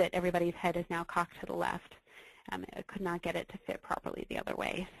 I know that everybody's head is now cocked to the left. I could not get it to fit properly the other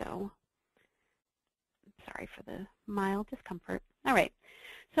way, so sorry for the mild discomfort. All right,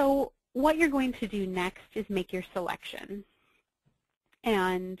 so what you're going to do next is make your selection.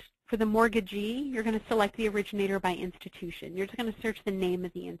 And for the mortgagee, you're going to select the originator by institution. You're just going to search the name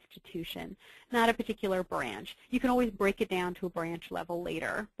of the institution, not a particular branch. You can always break it down to a branch level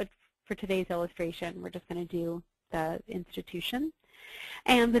later, but for today's illustration, we're just going to do the institution.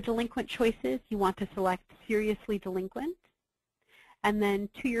 And the delinquent choices, you want to select seriously delinquent, And then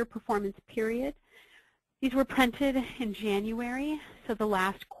 2-year performance period. These were printed in January, so the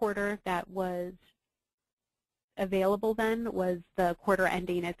last quarter that was available then was the quarter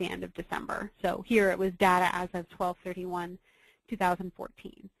ending at the end of December. So here it was data as of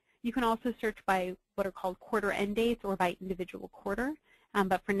 12/31/2014. You can also search by what are called quarter end dates or by individual quarter,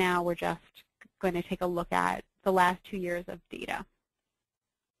 but for now we're just going to take a look at the last 2 years of data.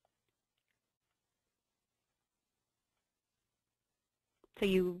 So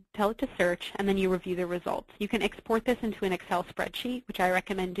you tell it to search, and then you review the results. You can export this into an Excel spreadsheet, which I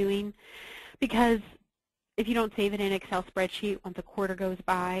recommend doing, because if you don't save it in an Excel spreadsheet, once a quarter goes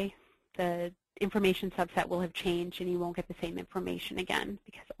by, the information subset will have changed, and you won't get the same information again,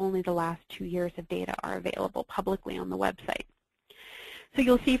 because only the last 2 years of data are available publicly on the website. So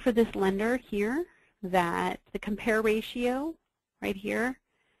you'll see for this lender here that the compare ratio right here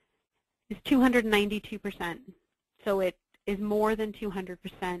is 292%. So it is more than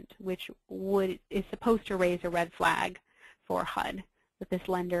 200%, which is supposed to raise a red flag for HUD, that this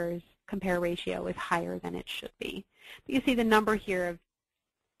lender's compare ratio is higher than it should be. But you see the number here of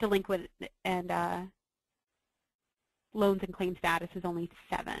delinquent and loans and claim status is only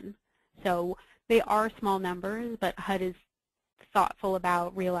 7. So they are small numbers, but HUD is thoughtful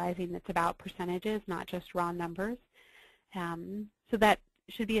about realizing it's about percentages, not just raw numbers. So that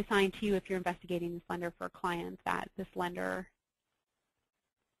should be assigned to you if you're investigating this lender for a client, that this lender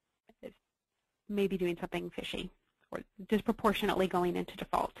is maybe doing something fishy or disproportionately going into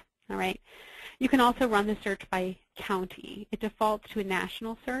default. All right. You can also run the search by county. It defaults to a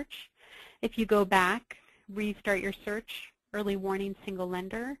national search. If you go back, restart your search, early warning single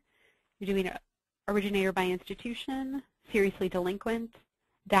lender, you're doing originator by institution, seriously delinquent,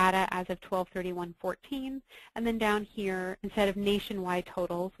 data as of 12/31/14, and then down here, instead of nationwide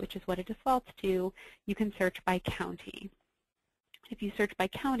totals, which is what it defaults to, you can search by county. If you search by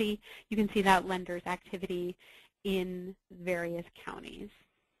county, you can see that lender's activity in various counties.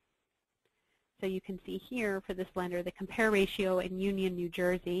 So you can see here for this lender, the compare ratio in Union, New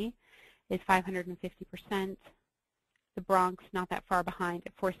Jersey is 550%. The Bronx, not that far behind,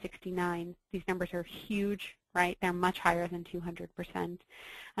 at 469. These numbers are huge, right? They're much higher than 200%.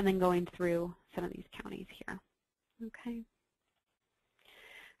 And then going through some of these counties here. Okay.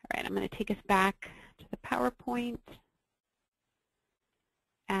 All right, I'm going to take us back to the PowerPoint.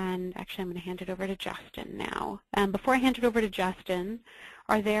 And actually, I'm going to hand it over to Justin now. Before I hand it over to Justin,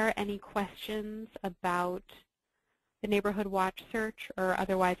 are there any questions about the Neighborhood Watch search or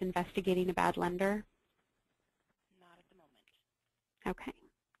otherwise investigating a bad lender? Not at the moment. Okay.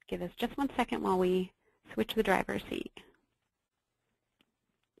 Give us just 1 second while we switch the driver's seat.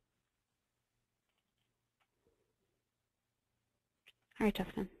 All right,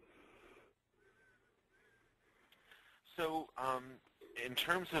 Justin. So in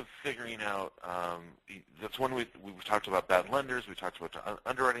terms of figuring out, that's one we've talked about bad lenders, we talked about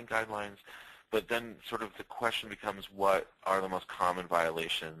underwriting guidelines, but then sort of the question becomes, what are the most common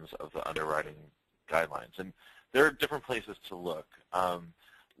violations of the underwriting guidelines? And there are different places to look.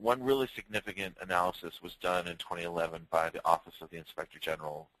 One really significant analysis was done in 2011 by the Office of the Inspector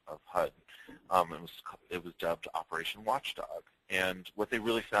General of HUD. It was dubbed Operation Watchdog. And what they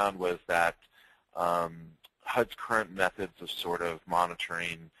really found was that HUD's current methods of sort of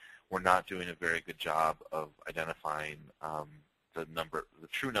monitoring were not doing a very good job of identifying the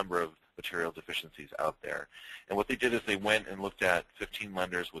true number of material deficiencies out there. And what they did is they went and looked at 15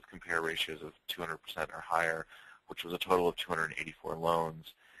 lenders with compare ratios of 200% or higher, which was a total of 284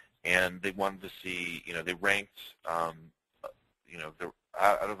 loans. And they wanted to see, they ranked, out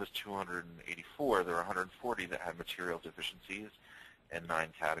of those 284, there were 140 that had material deficiencies in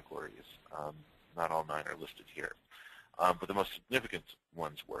 9 categories. Not all 9 are listed here. But the most significant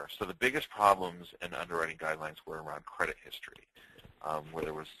ones were. So the biggest problems in underwriting guidelines were around credit history, where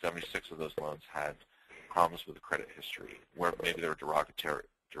there was 76 of those loans had problems with the credit history, where maybe there were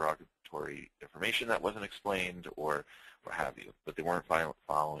derogatory information that wasn't explained or what have you, but they weren't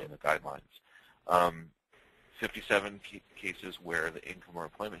following the guidelines. 57 cases where the income or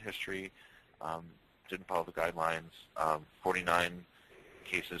employment history didn't follow the guidelines. 49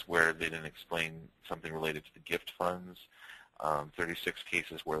 cases where they didn't explain something related to the gift funds. 36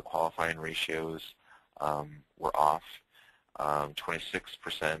 cases where the qualifying ratios were off.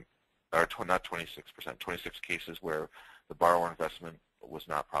 26%, or not 26%, 26 cases where the borrower investment was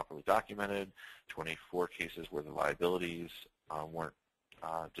not properly documented. 24 cases where the liabilities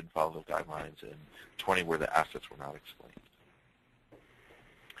didn't follow the guidelines, and 20 where the assets were not explained.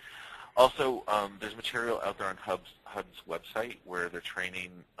 Also, there's material out there on HUD's website where they're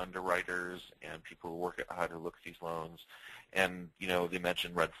training underwriters and people who work at HUD who look at these loans. And, they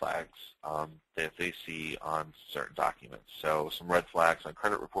mentioned red flags that they see on certain documents. So some red flags on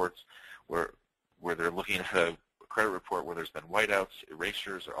credit reports where they're looking at a credit report where there's been whiteouts,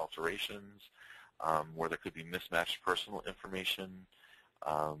 erasures, or alterations, where there could be mismatched personal information,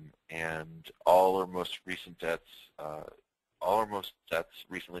 and all or most debts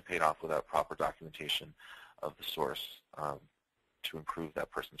recently paid off without proper documentation of the source to improve that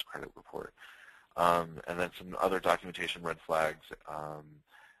person's credit report. And then some other documentation red flags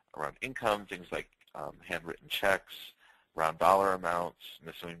around income, things like handwritten checks, round dollar amounts,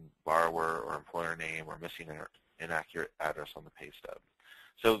 missing borrower or employer name, or missing an inaccurate address on the pay stub.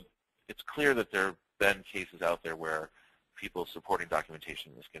 So it's clear that there have been cases out there where people's supporting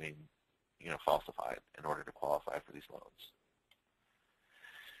documentation is getting falsified in order to qualify for these loans.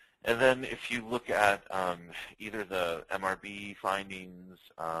 And then if you look at either the MRB findings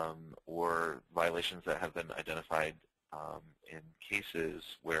or violations that have been identified in cases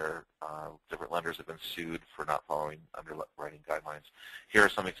where different lenders have been sued for not following underwriting guidelines, here are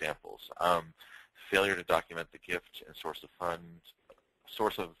some examples. Failure to document the gift and source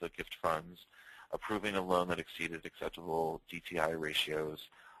of the gift funds, approving a loan that exceeded acceptable DTI ratios,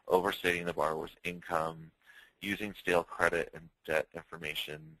 overstating the borrower's income, using stale credit and debt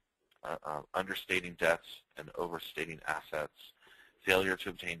information, understating debts and overstating assets, failure to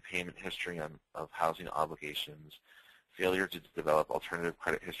obtain payment history of housing obligations, failure to develop alternative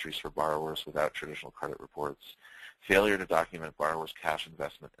credit histories for borrowers without traditional credit reports, failure to document borrowers' cash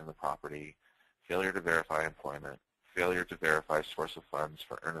investment in the property, failure to verify employment, failure to verify source of funds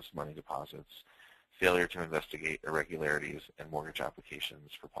for earnest money deposits, failure to investigate irregularities in mortgage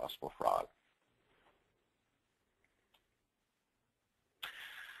applications for possible fraud.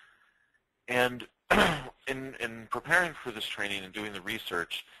 And in preparing for this training and doing the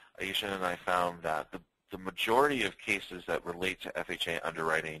research, Aisha and I found that the majority of cases that relate to FHA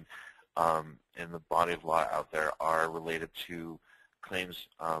underwriting in the body of law out there are related to claims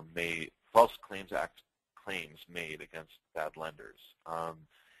False Claims Act claims made against bad lenders.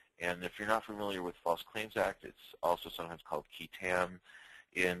 And if you're not familiar with False Claims Act, it's also sometimes called KETAM,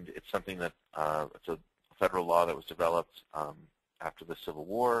 and it's something that it's a federal law that was developed after the Civil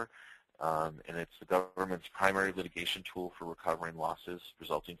War, and it's the government's primary litigation tool for recovering losses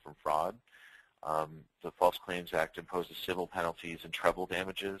resulting from fraud. The False Claims Act imposes civil penalties and treble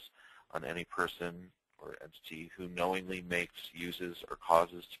damages on any person or entity who knowingly makes, uses, or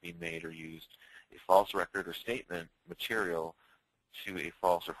causes to be made or used a false record or statement material to a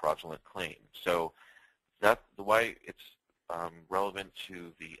false or fraudulent claim. So why it's relevant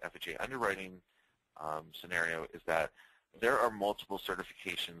to the FHA underwriting scenario is that there are multiple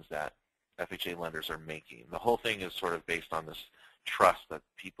certifications that FHA lenders are making. The whole thing is sort of based on this trust that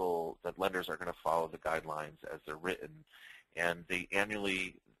lenders are going to follow the guidelines as they're written, and they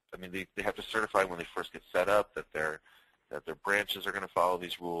annually, they have to certify when they first get set up that their branches are going to follow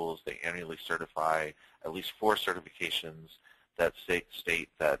these rules. They annually certify at least 4 certifications that state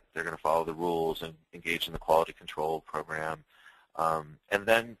that they're going to follow the rules and engage in the quality control program. And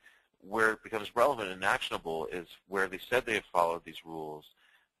then where it becomes relevant and actionable is where they said they have followed these rules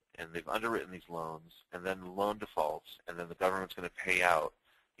and they've underwritten these loans, and then the loan defaults, and then the government's going to pay out,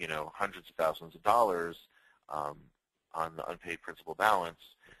 hundreds of thousands of dollars on the unpaid principal balance.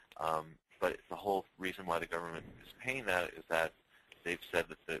 But the whole reason why the government is paying that is that they've said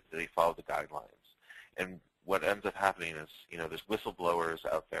that they follow the guidelines. And what ends up happening is, there's whistleblowers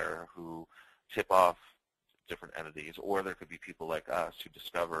out there who tip off different entities, or there could be people like us who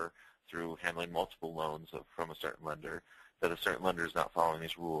discover through handling multiple loans from a certain lender that a certain lender is not following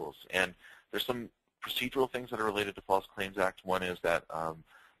these rules. And there's some procedural things that are related to False Claims Act. One is that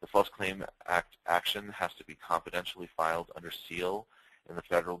the False Claim Act action has to be confidentially filed under seal in the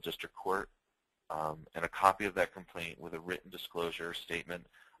federal district court, and a copy of that complaint with a written disclosure statement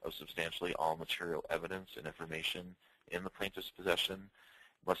of substantially all material evidence and information in the plaintiff's possession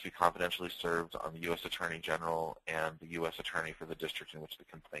must be confidentially served on the U.S. Attorney General and the U.S. Attorney for the district in which the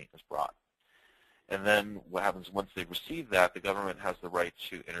complaint is brought. And then what happens once they receive that, the government has the right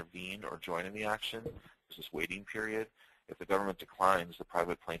to intervene or join in the action. There's this waiting period. If the government declines, the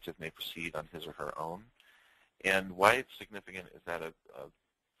private plaintiff may proceed on his or her own. And why it's significant is that a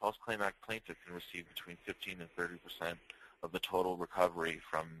False Claim Act plaintiff can receive between 15 and 30% of the total recovery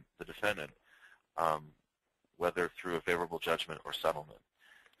from the defendant, whether through a favorable judgment or settlement.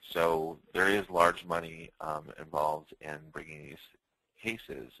 So there is large money involved in bringing these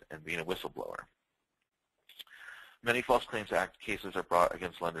cases and being a whistleblower. Many False Claims Act cases are brought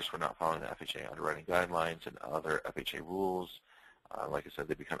against lenders for not following the FHA underwriting guidelines and other FHA rules. Like I said,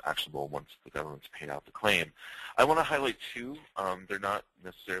 they become actionable once the government's paid out the claim. I want to highlight two. They're not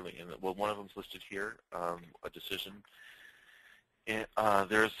necessarily in the, well, one of them is listed here, a decision.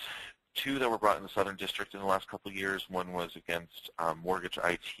 There's two that were brought in the Southern District in the last couple of years. One was against Mortgage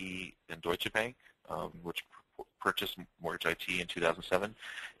IT and Deutsche Bank, which purchased Mortgage IT in 2007,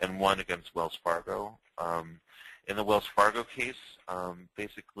 and one against Wells Fargo. In the Wells Fargo case,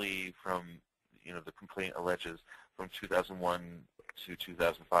 basically from, the complaint alleges from 2001 to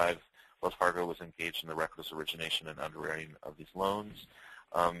 2005, Wells Fargo was engaged in the reckless origination and underwriting of these loans.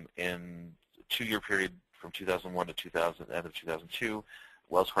 In a 2-year period from 2001 to end of 2002,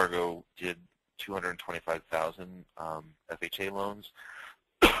 Wells Fargo did 225,000 FHA loans.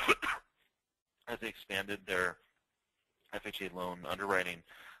 As they expanded their FHA loan underwriting,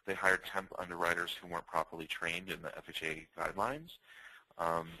 they hired temp underwriters who weren't properly trained in the FHA guidelines.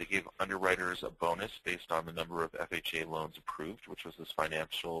 They gave underwriters a bonus based on the number of FHA loans approved, which was this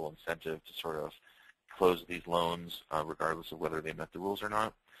financial incentive to sort of close these loans regardless of whether they met the rules or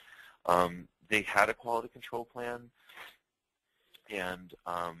not. They had a quality control plan, and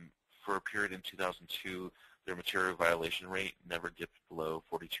for a period in 2002, their material violation rate never dipped below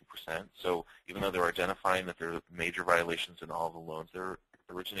 42%. So even though they were identifying that there were major violations in all the loans they were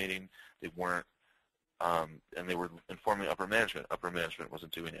originating, they weren't, and they were informing upper management. Upper management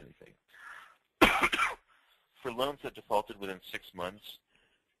wasn't doing anything. For loans that defaulted within 6 months,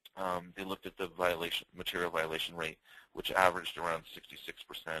 they looked at the material violation rate, which averaged around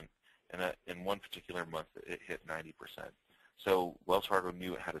 66%, and in one particular month, it hit 90%. So Wells Fargo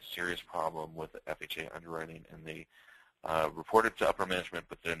knew it had a serious problem with FHA underwriting, and they reported to upper management,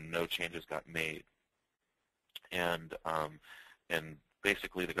 but then no changes got made. And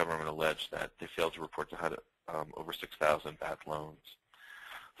basically, the government alleged that they failed to report to HUD over 6,000 bad loans.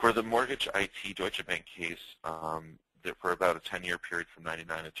 For the Mortgage IT Deutsche Bank case, for about a 10-year period from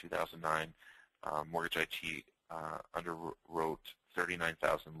 99 to 2009, Mortgage IT underwrote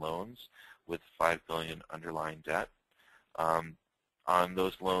 39,000 loans with $5 billion underlying debt. On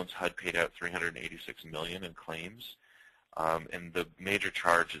those loans, HUD paid out $386 million in claims, and the major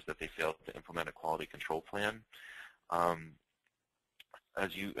charge is that they failed to implement a quality control plan.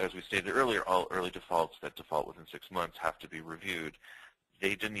 As we stated earlier, all early defaults that default within 6 months have to be reviewed.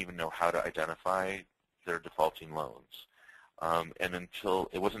 They didn't even know how to identify their defaulting loans, and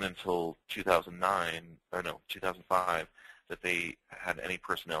it wasn't until 2005 that they had any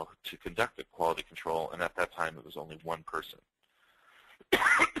personnel to conduct the quality control, and at that time it was only one person.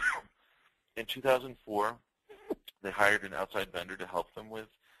 In 2004, they hired an outside vendor to help them with,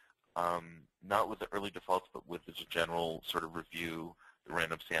 not with the early defaults, but with the general sort of review, the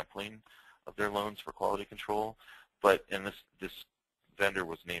random sampling of their loans for quality control. And this vendor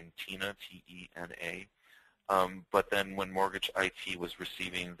was named TENA, T-E-N-A. But then when Mortgage IT was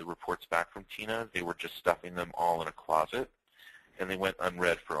receiving the reports back from TENA, they were just stuffing them all in a closet, and they went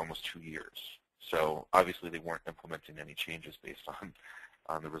unread for almost 2 years. So obviously they weren't implementing any changes based on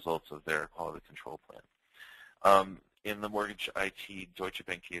the results of their quality control plan. In the Mortgage IT Deutsche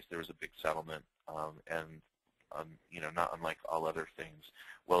Bank case, there was a big settlement, and not unlike all other things,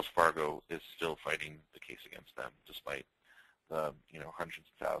 Wells Fargo is still fighting the case against them, despite the hundreds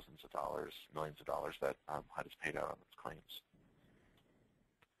of thousands of dollars, millions of dollars that HUD has paid out on its claims.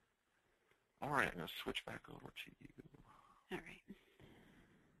 All right, I'm going to switch back over to you. All right.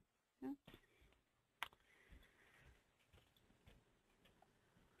 Oops.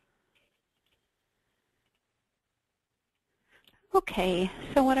 Okay,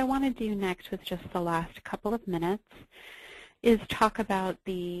 so what I want to do next with just the last couple of minutes is talk about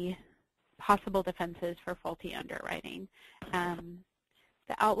the possible defenses for faulty underwriting.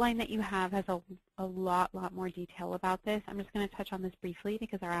 The outline that you have has a lot more detail about this. I'm just going to touch on this briefly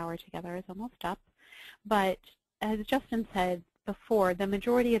because our hour together is almost up. But as Justin said before, the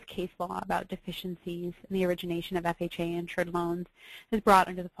majority of case law about deficiencies in the origination of FHA-insured loans is brought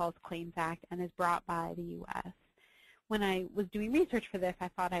under the False Claims Act and is brought by the U.S. When I was doing research for this, I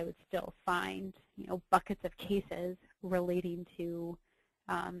thought I would still find buckets of cases relating to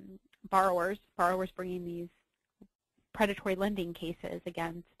borrowers bringing these predatory lending cases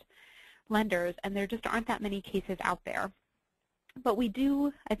against lenders, and there just aren't that many cases out there. But we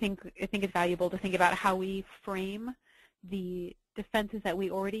do, I think it's valuable to think about how we frame the defenses that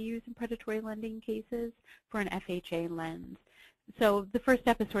we already use in predatory lending cases for an FHA lens. So the first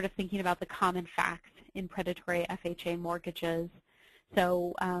step is sort of thinking about the common facts in predatory FHA mortgages.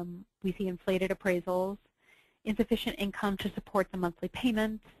 So we see inflated appraisals, insufficient income to support the monthly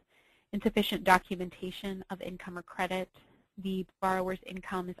payments, Insufficient documentation of income or credit. The borrower's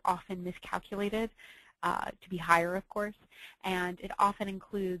income is often miscalculated to be higher, of course, and it often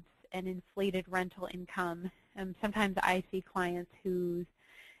includes an inflated rental income. Sometimes I see clients whose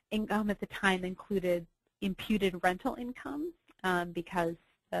income at the time included imputed rental income because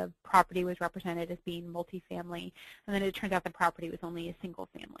the property was represented as being multifamily, and then it turns out the property was only a single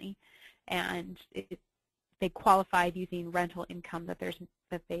family, and they qualified using rental income that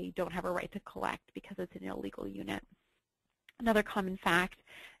they don't have a right to collect because it's an illegal unit. Another common fact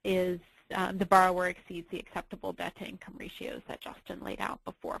is the borrower exceeds the acceptable debt-to-income ratios that Justin laid out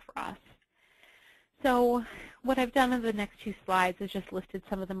before for us. So what I've done in the next two slides is just listed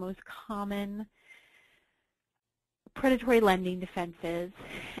some of the most common predatory lending defenses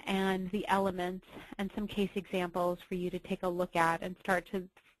and the elements and some case examples for you to take a look at and start to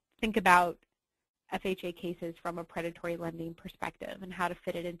think about FHA cases from a predatory lending perspective and how to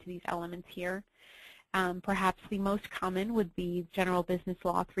fit it into these elements here. Perhaps the most common would be General Business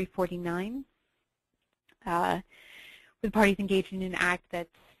Law 349, with parties engaging in an act that's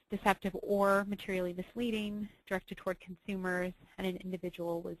deceptive or materially misleading, directed toward consumers, and an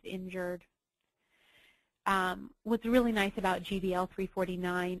individual was injured. What's really nice about GBL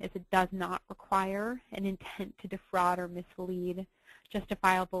 349 is it does not require an intent to defraud or mislead,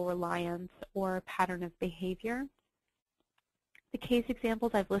 justifiable reliance, or a pattern of behavior. The case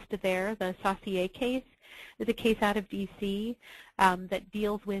examples I've listed there, the Saucier case, is a case out of D.C. That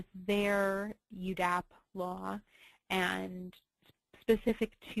deals with their UDAP law and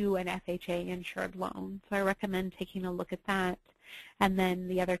specific to an FHA insured loan. So I recommend taking a look at that. And then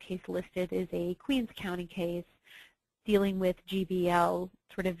the other case listed is a Queens County case dealing with GBL,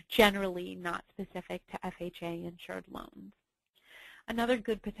 sort of generally not specific to FHA insured loans. Another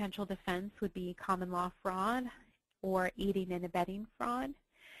good potential defense would be common law fraud or aiding and abetting fraud.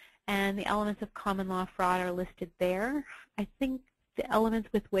 And the elements of common law fraud are listed there. I think the elements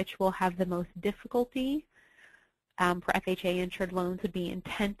with which we'll have the most difficulty for FHA insured loans would be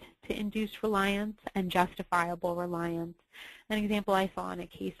intent to induce reliance and justifiable reliance. An example I saw in a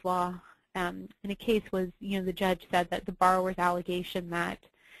case law, in a case was, the judge said that the borrower's allegation that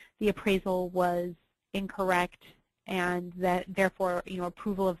the appraisal was incorrect and that therefore,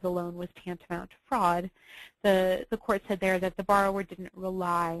 approval of the loan was tantamount to fraud. The court said there that the borrower didn't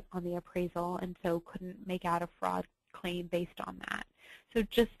rely on the appraisal and so couldn't make out a fraud claim based on that. So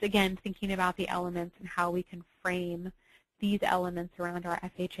just, again, thinking about the elements and how we can frame these elements around our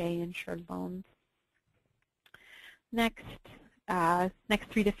FHA insured loans. Next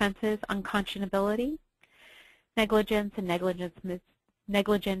three defenses: unconscionability, negligence, and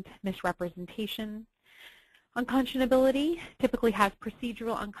negligent misrepresentation. Unconscionability typically has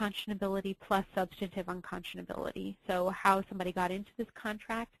procedural unconscionability plus substantive unconscionability. So how somebody got into this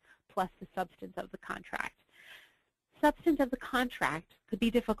contract plus the substance of the contract. Substance of the contract could be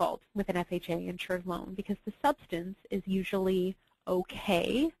difficult with an FHA insured loan because the substance is usually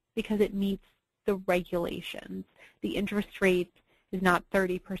okay because it meets the regulations. The interest rate is not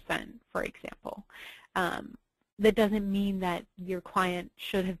 30%, for example. That doesn't mean that your client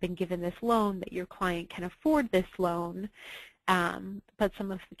should have been given this loan, that your client can afford this loan. But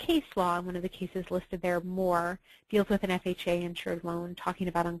some of the case law, and one of the cases listed there more, deals with an FHA insured loan, talking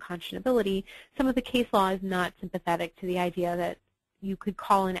about unconscionability. Some of the case law is not sympathetic to the idea that you could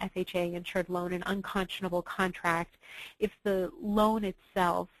call an FHA insured loan an unconscionable contract if the loan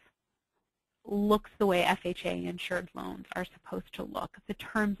itself looks the way FHA insured loans are supposed to look. The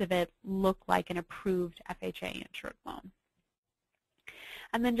terms of it look like an approved FHA insured loan.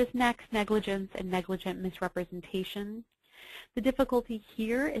 And then just next, negligence and negligent misrepresentation. The difficulty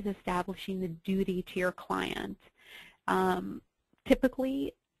here is establishing the duty to your client.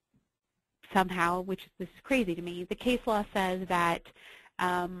 Typically, somehow, which this is crazy to me, the case law says that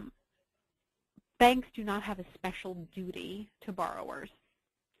banks do not have a special duty to borrowers.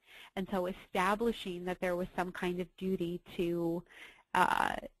 And so establishing that there was some kind of duty to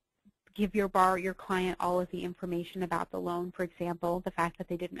give your client all of the information about the loan, for example, the fact that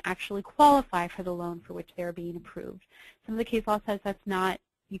they didn't actually qualify for the loan for which they were being approved. Some of the case law says that's not,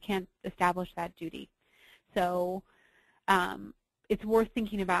 you can't establish that duty. So it's worth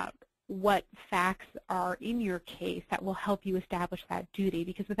thinking about what facts are in your case that will help you establish that duty,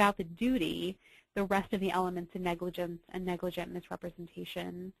 because without the duty, the rest of the elements of negligence and negligent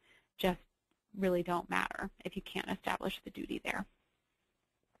misrepresentation just really don't matter if you can't establish the duty there.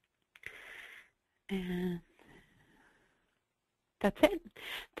 And that's it.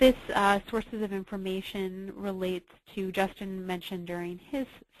 This sources of information relates to, Justin mentioned during his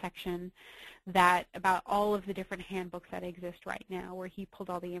section, about all of the different handbooks that exist right now, where he pulled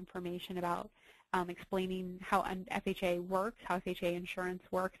all the information about explaining how FHA works, how FHA insurance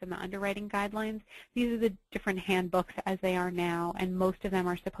works, and the underwriting guidelines. These are the different handbooks as they are now, and most of them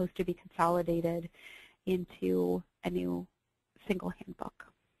are supposed to be consolidated into a new single handbook.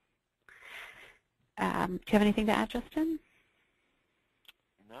 Do you have anything to add, Justin?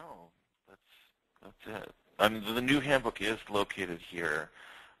 No, that's it. I mean, the new handbook is located here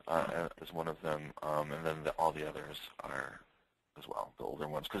as one of them, and then all the others are as well, the older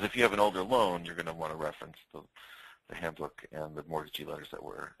ones. Because if you have an older loan, you're going to want to reference the handbook and the mortgagee letters that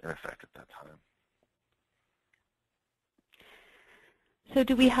were in effect at that time. So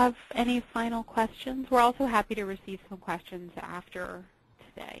do we have any final questions? We're also happy to receive some questions after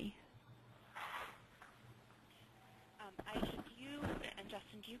today. Aisha, do you and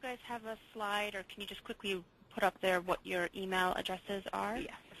Justin, do you guys have a slide, or can you just quickly put up there what your email addresses are?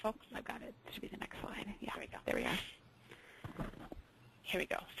 Yes, folks? I've got it. This should be the next slide. Yeah, there we go. There we are. Here we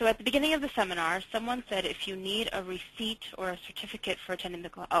go. So at the beginning of the seminar, someone said if you need a receipt or a certificate for attending the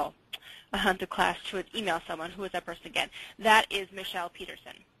class, to email someone. Who is that person again? That is Michelle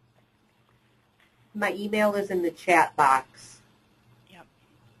Peterson. My email is in the chat box. Yep.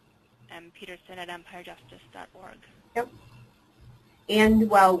 Peterson@empirejustice.org. Yep. And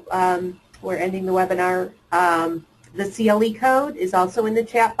while we're ending the webinar, the CLE code is also in the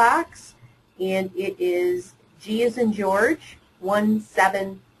chat box, and it is G as in George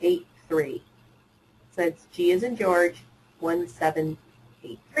 1783. So it's G as in George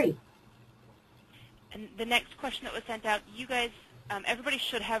 1783. And the next question that was sent out, you guys, everybody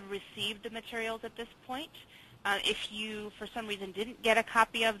should have received the materials at this point. If you, for some reason, didn't get a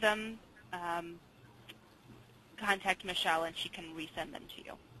copy of them, contact Michelle and she can resend them to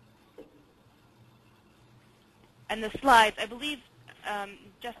you. And the slides, I believe,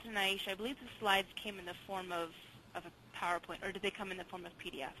 Justin and Aisha, I believe the slides came in the form of a PowerPoint, or did they come in the form of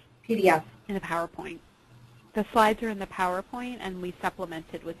PDF? PDF. In the PowerPoint. The slides are in the PowerPoint, and we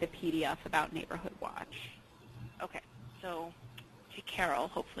supplemented with the PDF about Neighborhood Watch. Okay, so to Carol,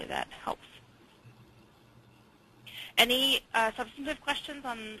 hopefully that helps. Any substantive questions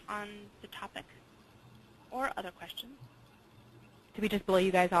on the topic or other questions? Did we just blow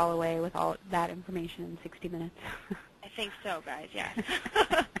you guys all away with all that information in 60 minutes? I think so, guys, yes.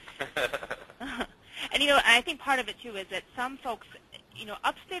 And, I think part of it, too, is that some folks,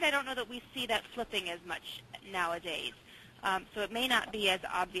 upstate, I don't know that we see that flipping as much nowadays. So it may not be as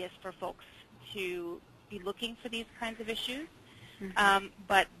obvious for folks to be looking for these kinds of issues. Mm-hmm.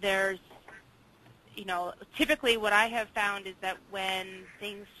 But there's, typically what I have found is that when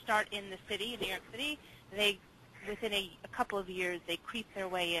things start in the city, in New York City, within a couple of years, they creep their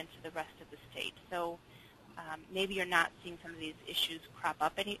way into the rest of the state. So maybe you're not seeing some of these issues crop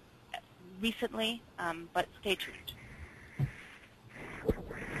up recently, but stay tuned.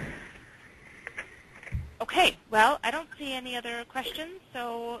 Okay, well, I don't see any other questions.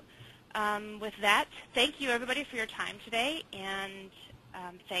 So with that, thank you, everybody, for your time today. And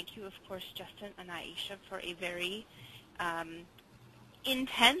thank you, of course, Justin and Aisha, for a very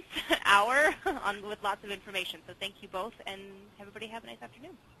intense hour with lots of information. So thank you both, and everybody have a nice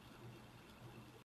afternoon.